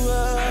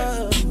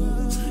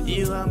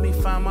 You help me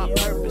find my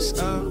purpose.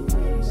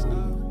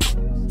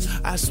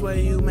 I swear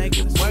you make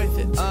it worth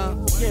it.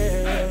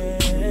 Yeah.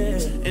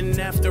 And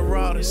after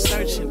all the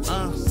searching,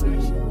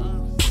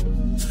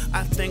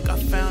 I think I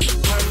found the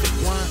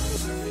perfect one.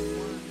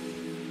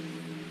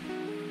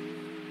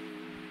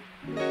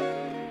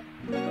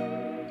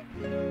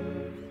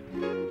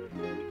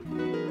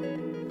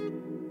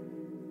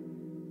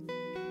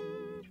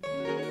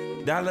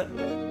 Dollar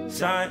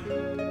sign.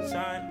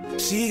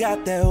 She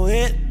got that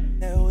wit.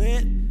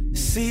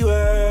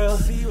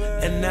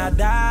 SeaWorld. And I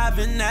dive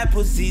in that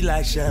pussy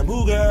like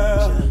shampoo,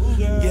 girl.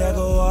 Yeah,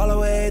 go all the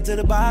way to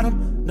the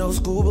bottom. No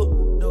scuba.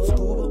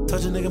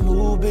 Touch a nigga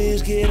move,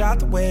 bitch, get out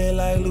the way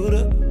like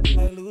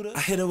Luda. I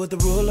hit her with the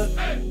ruler.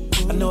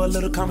 I know a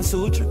little Kama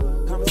Sutra.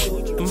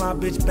 And my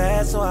bitch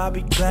bad, so I'll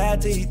be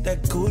glad to eat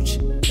that coochie.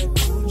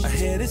 I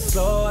hit it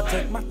slow, I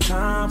take my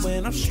time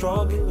when I'm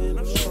stroking.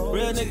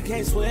 Real nigga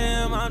can't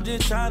swim, I'm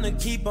just trying to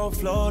keep on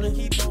floating.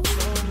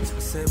 I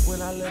said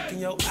when I look in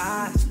your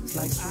eyes, it's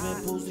like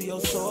swimming pools to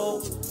your soul.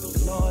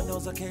 The Lord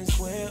knows I can't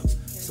swim,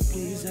 so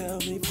please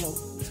help me float.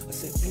 I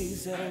said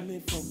please help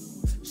me float.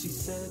 She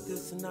said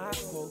this and I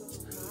quote,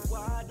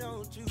 why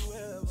don't you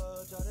ever